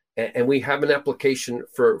storms. And we have an application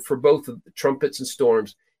for both of the trumpets and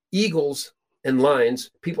storms, eagles and lions.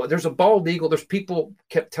 People, there's a bald eagle. There's people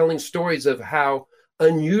kept telling stories of how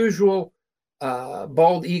unusual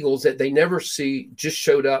bald eagles that they never see just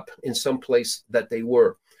showed up in some place that they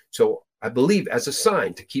were. So I believe as a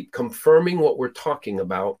sign to keep confirming what we're talking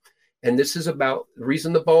about. And this is about the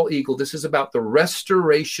reason the bald eagle, this is about the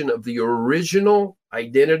restoration of the original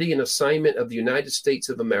identity and assignment of the United States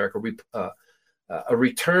of America, a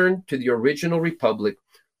return to the original republic.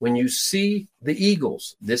 When you see the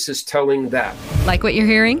eagles, this is telling that. Like what you're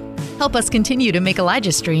hearing? Help us continue to make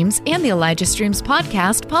Elijah Streams and the Elijah Streams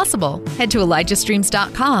podcast possible. Head to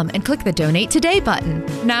ElijahStreams.com and click the Donate Today button.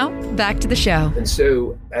 Now, back to the show. And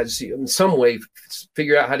so, as you, in some way,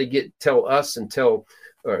 figure out how to tell us and tell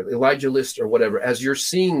Elijah List or whatever, as you're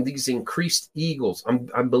seeing these increased eagles,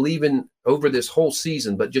 I'm believing over this whole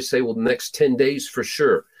season, but just say, well, the next 10 days for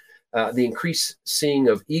sure, the increased seeing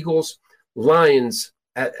of eagles, lions,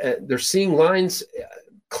 they're seeing lions,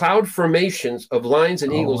 cloud formations of lions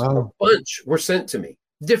and eagles. Wow. A bunch were sent to me,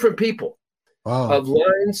 different people. Wow. Of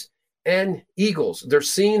lions and eagles. They're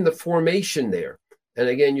seeing the formation there. And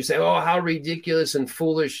again, you say, oh, how ridiculous and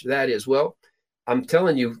foolish that is. Well, I'm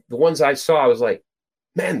telling you, the ones I saw, I was like,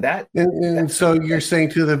 man, that. And so you're saying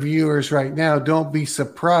to the viewers right now, don't be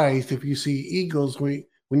surprised if you see eagles when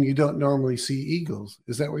you don't normally see eagles.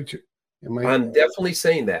 Is that what you're? I'm definitely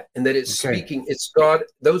saying that, and that it's speaking, it's God.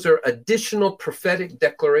 Those are additional prophetic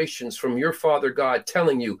declarations from your Father God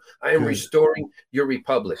telling you, I am restoring your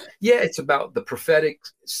republic. Yeah, it's about the prophetic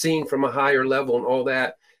seeing from a higher level and all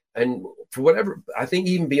that. And for whatever, I think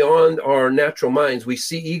even beyond our natural minds, we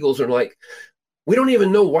see eagles and like, we don't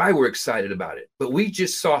even know why we're excited about it, but we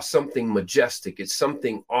just saw something majestic. It's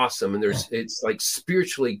something awesome. And it's like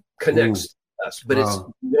spiritually connects us, but it's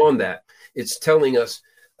beyond that. It's telling us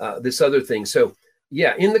this other thing. So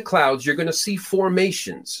yeah, in the clouds, you're going to see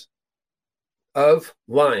formations of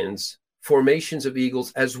lions, formations of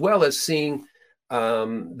eagles, as well as seeing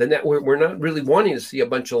we're not really wanting to see a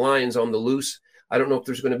bunch of lions on the loose. I don't know if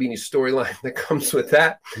there's going to be any storyline that comes with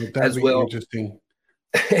that as well. Interesting.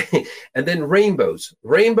 And then rainbows.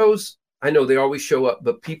 Rainbows, I know they always show up,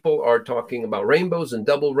 but people are talking about rainbows and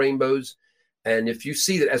double rainbows. And if you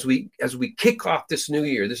see that as we kick off this new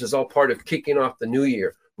year, this is all part of kicking off the new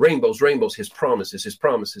year. Rainbows, his promises,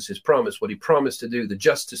 what he promised to do, the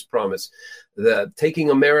justice promise, the taking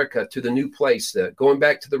America to the new place, the going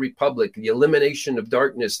back to the republic, the elimination of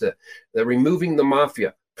darkness, the removing the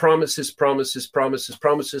mafia, promises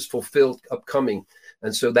fulfilled, upcoming.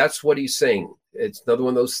 And so that's what he's saying. It's another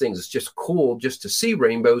one of those things. It's just cool just to see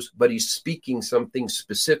rainbows, but he's speaking something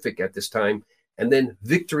specific at this time. And then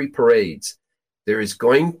victory parades. There are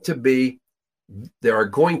going to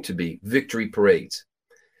be victory parades.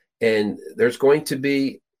 And there's going to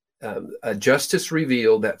be a justice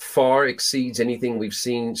reveal that far exceeds anything we've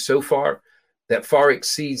seen so far, that far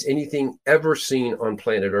exceeds anything ever seen on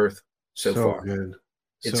planet Earth so far. Good.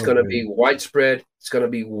 It's going to be widespread. It's going to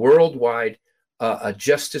be worldwide, a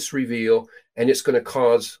justice reveal, and it's going to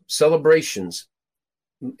cause celebrations.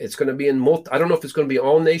 It's going to be in I don't know if it's going to be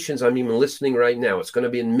all nations. I'm even listening right now. It's going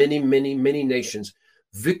to be in many, many, many nations.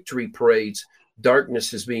 Victory parades.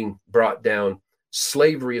 Darkness is being brought down.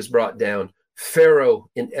 Slavery is brought down. Pharaoh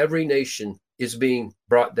in every nation is being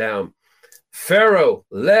brought down. Pharaoh,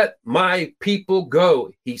 let my people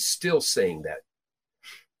go. He's still saying that.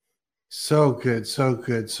 So good, so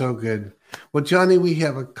good, so good. Well, Johnny, we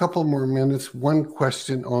have a couple more minutes. One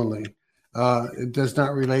question only. It does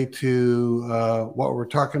not relate to what we're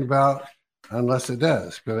talking about, unless it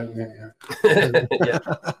does. But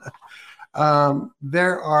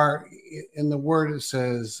there are, in the Word, it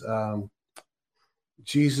says,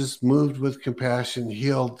 Jesus moved with compassion,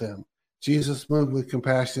 healed them. Jesus moved with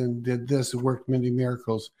compassion, did this, worked many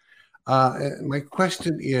miracles. My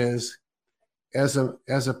question is, as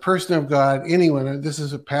a person of God, anyone, this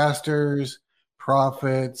is pastors,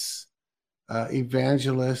 prophets,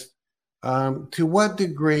 evangelists, to what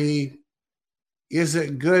degree is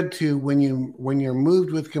it good to, when you're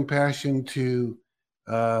moved with compassion, to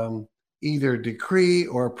either decree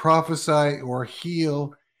or prophesy or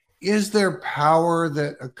heal? Is there power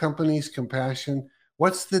that accompanies compassion?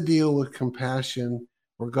 What's the deal with compassion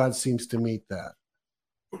where God seems to meet that?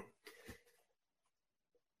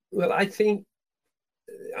 Well, I think,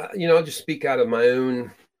 I'll just speak out of my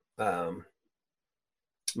own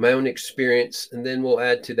experience, and then we'll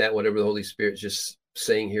add to that whatever the Holy Spirit's just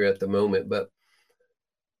saying here at the moment. But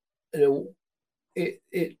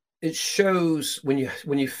it shows when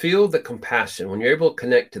you feel the compassion, when you're able to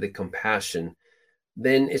connect to the compassion,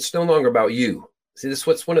 then it's no longer about you. See, this is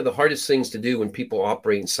what's one of the hardest things to do when people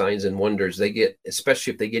operate in signs and wonders. They get,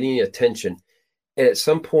 especially if they get any attention, and at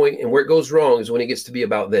some point, and where it goes wrong is when it gets to be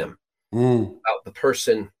about them, about the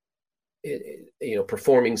person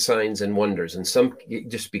performing signs and wonders, and some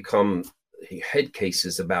just become head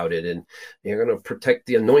cases about it, and they're going to protect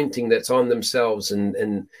the anointing that's on themselves,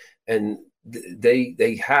 and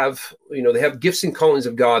they have gifts and callings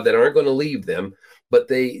of God that aren't going to leave them, but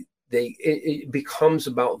it becomes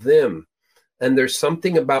about them. And there's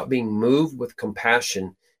something about being moved with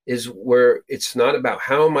compassion is where it's not about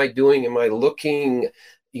how am I doing? Am I looking,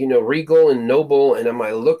 regal and noble? And am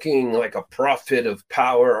I looking like a prophet of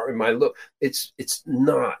power? Or am I it's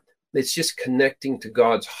not. It's just connecting to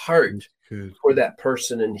God's heart for that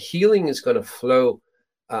person, and healing is going to flow.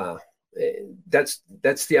 That's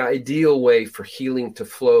the ideal way for healing to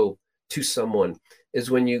flow to someone, is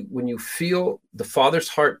when you feel the Father's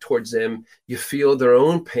heart towards them, you feel their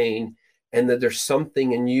own pain, and that there's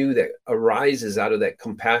something in you that arises out of that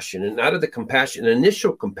compassion. And out of the compassion,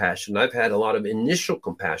 initial compassion, I've had a lot of initial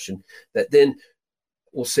compassion that then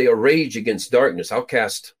will say a rage against darkness. I'll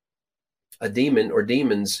cast a demon or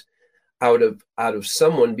demons out of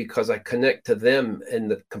someone because I connect to them and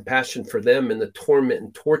the compassion for them and the torment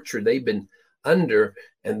and torture they've been under.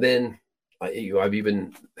 And then I've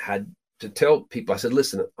even had to tell people, I said,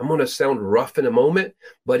 listen, I'm going to sound rough in a moment,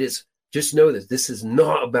 but just know that this is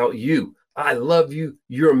not about you. I love you.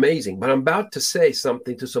 You're amazing. But I'm about to say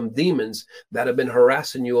something to some demons that have been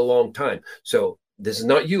harassing you a long time. So this is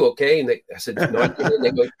not you, okay? And I said, not you. And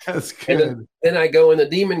they go, that's good. And then I go, and the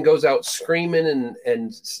demon goes out screaming,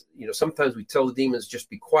 and sometimes we tell the demons just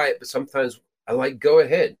be quiet, but sometimes I like go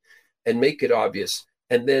ahead and make it obvious.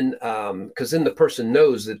 And then because then the person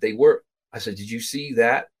knows that they were. I said, did you see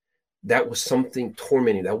that? That was something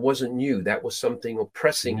tormenting. That wasn't you. That was something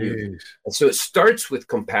oppressing you. And so it starts with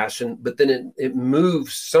compassion, but then it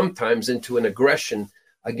moves sometimes into an aggression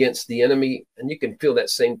against the enemy. And you can feel that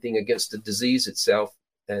same thing against the disease itself.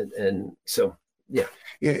 And so, yeah.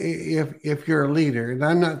 If you're a leader, and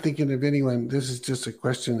I'm not thinking of anyone, this is just a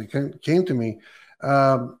question that came to me.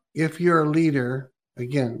 If you're a leader,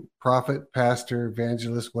 again, prophet, pastor,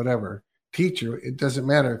 evangelist, whatever, teacher, it doesn't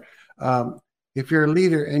matter. If you're a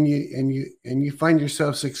leader and you find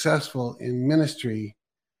yourself successful in ministry,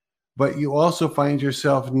 but you also find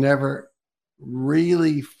yourself never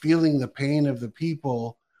really feeling the pain of the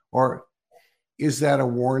people, or is that a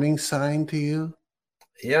warning sign to you?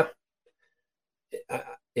 Yeah,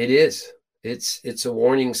 it is. It's a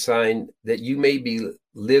warning sign that you may be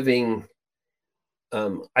living.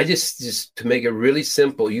 I just to make it really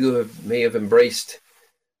simple, you may have embraced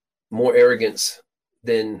more arrogance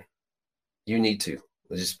than you need to.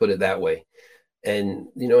 Let's just put it that way. And,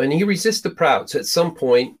 and he resists the proud. So at some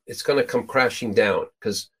point, it's going to come crashing down,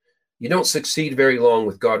 because you don't succeed very long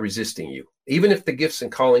with God resisting you. Even if the gifts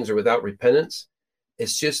and callings are without repentance,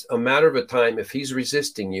 it's just a matter of a time if he's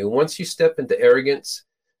resisting you. Once you step into arrogance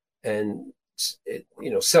and,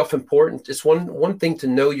 self-important, it's one thing to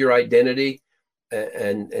know your identity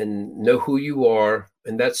and know who you are,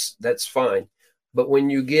 and that's fine. But when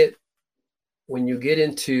you get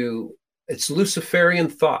into, it's Luciferian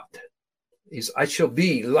thought. I shall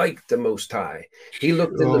be like the Most High. He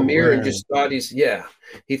looked in the mirror and just thought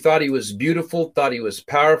he thought he was beautiful, thought he was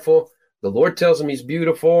powerful. The Lord tells him he's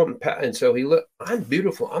beautiful. And so I'm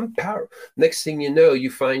beautiful. I'm powerful. Next thing you know,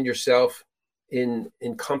 you find yourself in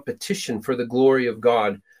competition for the glory of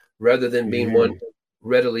God, rather than being one who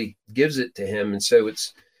readily gives it to him. And so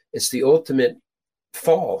it's the ultimate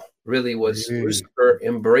fall, really, was Lucifer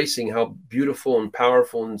embracing how beautiful and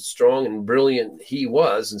powerful and strong and brilliant he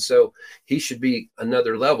was. And so he should be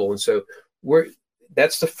another level. And so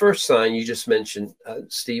that's the first sign you just mentioned,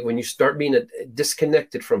 Steve, when you start being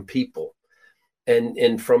disconnected from people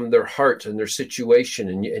and from their heart and their situation,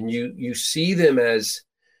 and you see them as,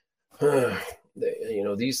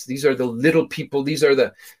 these are the little people.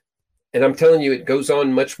 And I'm telling you, it goes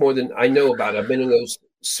on much more than I know about. I've been in those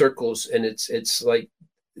circles, and it's like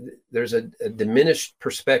there's a diminished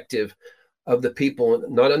perspective of the people,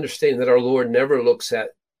 not understanding that our Lord never looks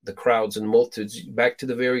at the crowds and multitudes. Back to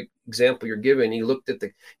the very example you're giving, he looked at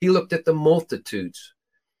the multitudes,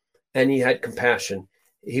 and he had compassion.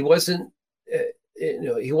 He wasn't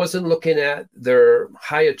looking at their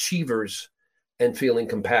high achievers and feeling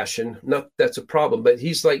compassion. Not that's a problem, but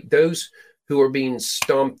he's like those who are being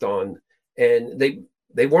stomped on, and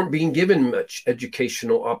they weren't being given much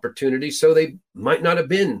educational opportunity, so they might not have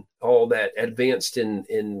been all that advanced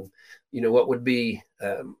in what would be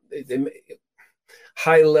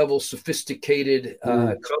high level, sophisticated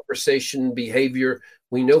conversation behavior.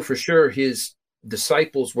 We know for sure his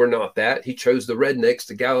disciples were not that. He chose the rednecks,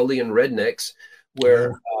 the Galilean rednecks,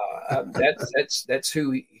 where that's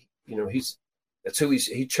who he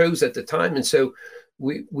chose at the time. And so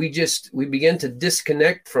we begin to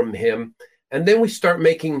disconnect from him. And then we start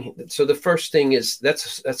making, so the first thing is,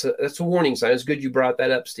 that's a warning sign. It's good you brought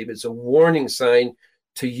that up, Steve. It's a warning sign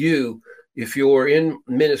to you if you're in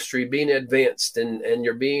ministry being advanced and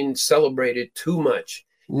you're being celebrated too much,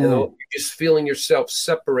 you're just feeling yourself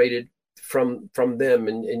separated from them,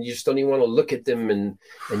 and you just don't even want to look at them, and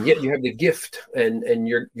yet you have the gift, and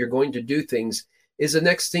you're going to do things. Is the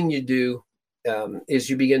next thing you do is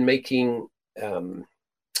you begin making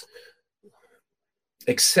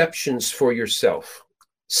exceptions for yourself,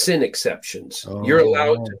 sin exceptions. You're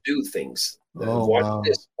allowed to do things. Watch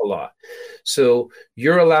this a lot. So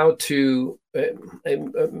you're allowed to,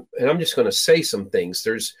 and I'm just going to say some things.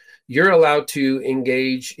 You're allowed to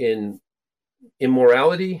engage in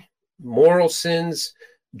immorality, moral sins,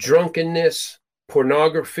 drunkenness,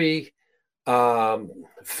 pornography,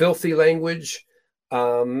 filthy language.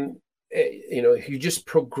 You just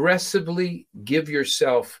progressively give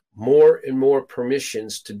yourself more and more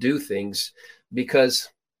permissions to do things because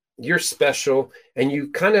you're special, and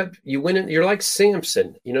you went in. You're like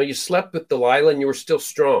Samson. You slept with Delilah and you were still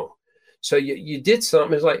strong. So you did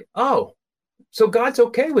something. It's like, oh, so God's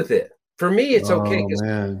okay with it. For me, it's okay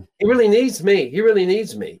because He really needs me. He really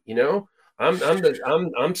needs me.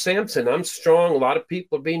 I'm Samson. I'm strong. A lot of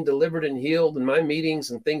people are being delivered and healed in my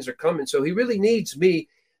meetings, and things are coming. So He really needs me.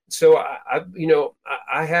 So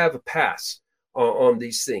I have a pass on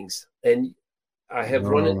these things, and I have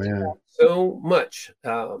run into that so much.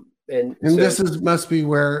 And so, this must be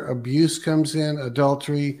where abuse comes in,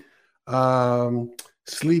 adultery,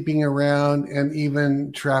 sleeping around, and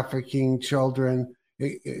even trafficking children.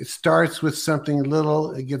 It starts with something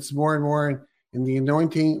little. It gets more and more, and the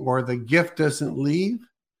anointing or the gift doesn't leave.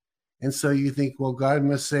 And so you think, well, God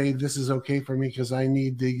must say this is okay for me because I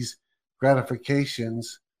need these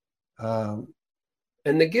gratifications. And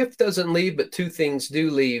the gift doesn't leave, but two things do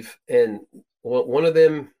leave. And one of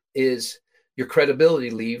them is your credibility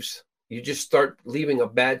leaves. You just start leaving a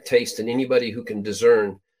bad taste in anybody who can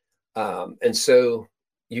discern. And so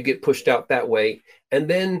you get pushed out that way. And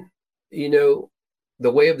then,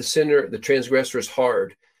 the way of the sinner, the transgressor, is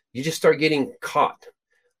hard. You just start getting caught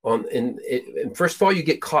and first of all, you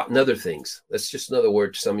get caught in other things. That's just another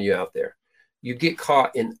word to some of you out there. You get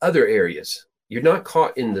caught in other areas. You're not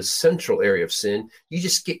caught in the central area of sin. You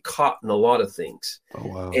just get caught in a lot of things. Oh,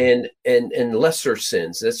 wow. And lesser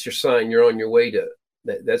sins. That's your sign. You're on your way to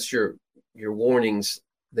that. That's your warnings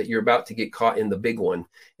that you're about to get caught in the big one,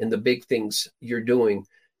 in the big things you're doing.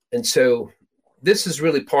 And so this is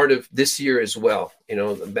really part of this year as well,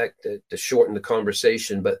 back to shorten the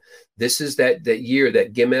conversation, but this is that year,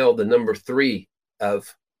 that Gimel, the number 3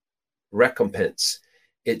 of recompense.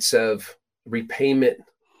 It's of repayment,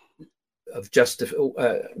 of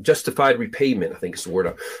justified repayment, I think is the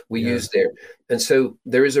word we use there. And so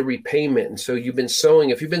there is a repayment. And so you've been sowing.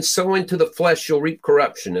 If you've been sowing to the flesh, you'll reap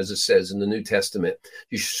corruption, as it says in the New Testament.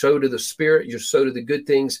 You sow to the Spirit, you sow to the good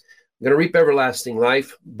things. You're going to reap everlasting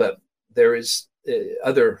life, but there is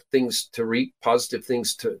other things to reap, positive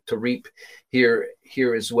things to reap here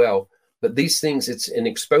as well. But these things, it's an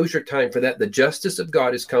exposure time for that. The justice of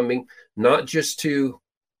God is coming, not just to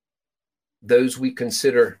those we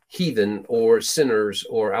consider heathen or sinners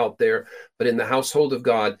or out there, but in the household of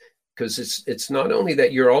God, because it's not only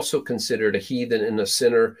that you're also considered a heathen and a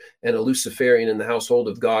sinner and a Luciferian in the household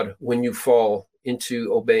of God when you fall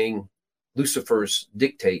into obeying Lucifer's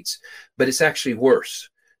dictates, but it's actually worse.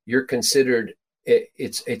 You're considered,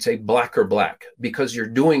 it's a blacker black, because you're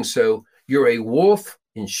doing so. You're a wolf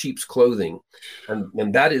in sheep's clothing,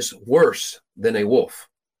 and that is worse than a wolf.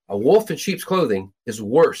 A wolf in sheep's clothing is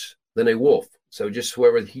worse than a wolf. So just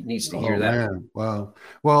whoever needs to hear that. Man. Wow.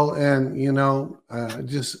 Well, and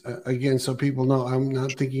just again, so people know, I'm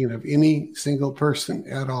not thinking of any single person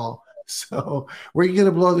at all. So were you going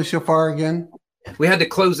to blow the shofar again? We had to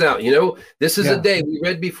close out. This is a day we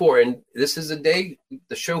read before, and this is a day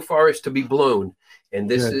the shofar is to be blown, and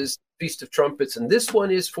this is Feast of Trumpets, and this one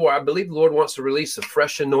is for, I believe the Lord wants to release a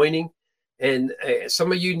fresh anointing, and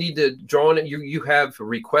some of you need to draw on it. You have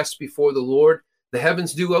requests before the Lord. The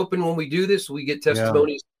heavens do open when we do this. We get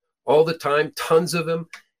testimonies all the time, tons of them,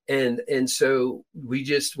 and so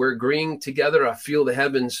we're agreeing together. I feel the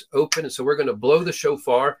heavens open, and so we're going to blow the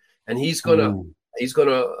shofar, and He's going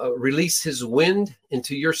to release His wind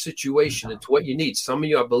into your situation, into what you need. Some of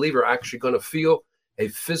you, I believe, are actually going to feel a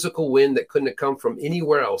physical wind that couldn't have come from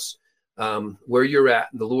anywhere else, where you're at,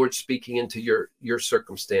 and the Lord speaking into your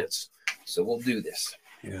circumstance. So we'll do this.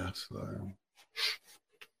 Yes, Lord.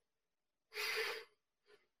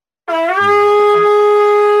 Thank you.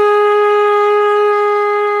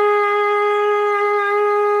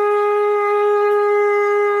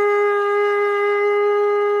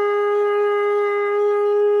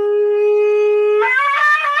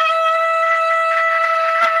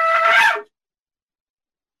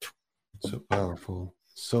 powerful.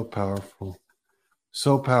 So powerful.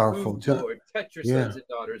 So powerful. Move, Lord, touch your sons and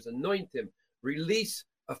daughters, anoint them, release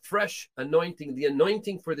a fresh anointing, the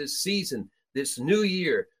anointing for this season, this new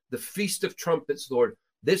year, the Feast of Trumpets, Lord.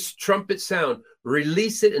 This trumpet sound,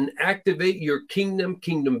 release it and activate your kingdom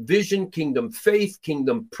vision, kingdom faith,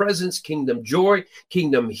 kingdom presence, kingdom joy,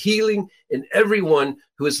 kingdom healing in everyone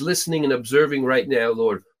who is listening and observing right now,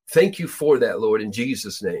 Lord. Thank you for that, Lord, in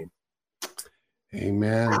Jesus' name.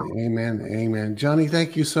 Amen. Amen. Amen. Johnny,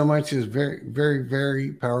 thank you so much. It's very, very,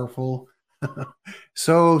 very powerful.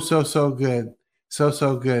 So good.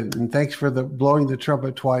 So good. And thanks for blowing the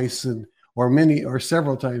trumpet twice or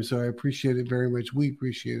several times. So I appreciate it very much. We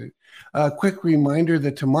appreciate it. A quick reminder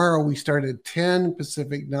that tomorrow we start at 10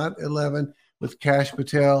 Pacific, not 11, with Kash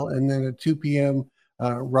Patel, and then at 2 p.m.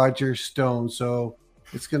 Roger Stone. So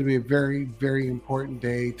it's going to be a very, very important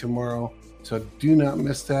day tomorrow. So do not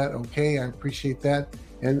miss that. Okay, I appreciate that.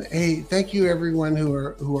 And hey, thank you everyone who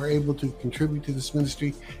are able to contribute to this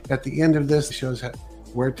ministry. At the end of this, it shows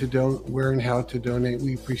where and how to donate.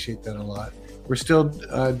 We appreciate that a lot. We're still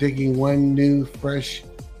digging one new fresh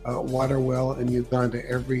water well in Uganda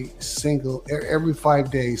every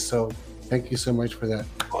 5 days. So thank you so much for that.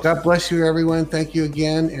 God bless you, everyone. Thank you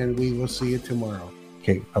again, and we will see you tomorrow.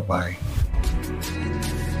 Okay, bye-bye.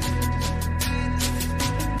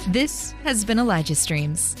 This has been Elijah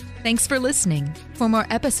Streams. Thanks for listening. For more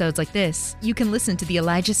episodes like this, you can listen to the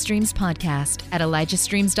Elijah Streams podcast at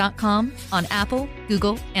ElijahStreams.com on Apple,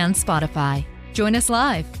 Google, and Spotify. Join us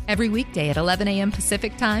live every weekday at 11 a.m.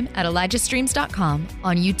 Pacific Time at ElijahStreams.com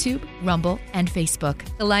on YouTube, Rumble, and Facebook.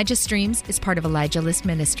 Elijah Streams is part of Elijah List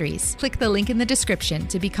Ministries. Click the link in the description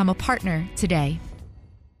to become a partner today.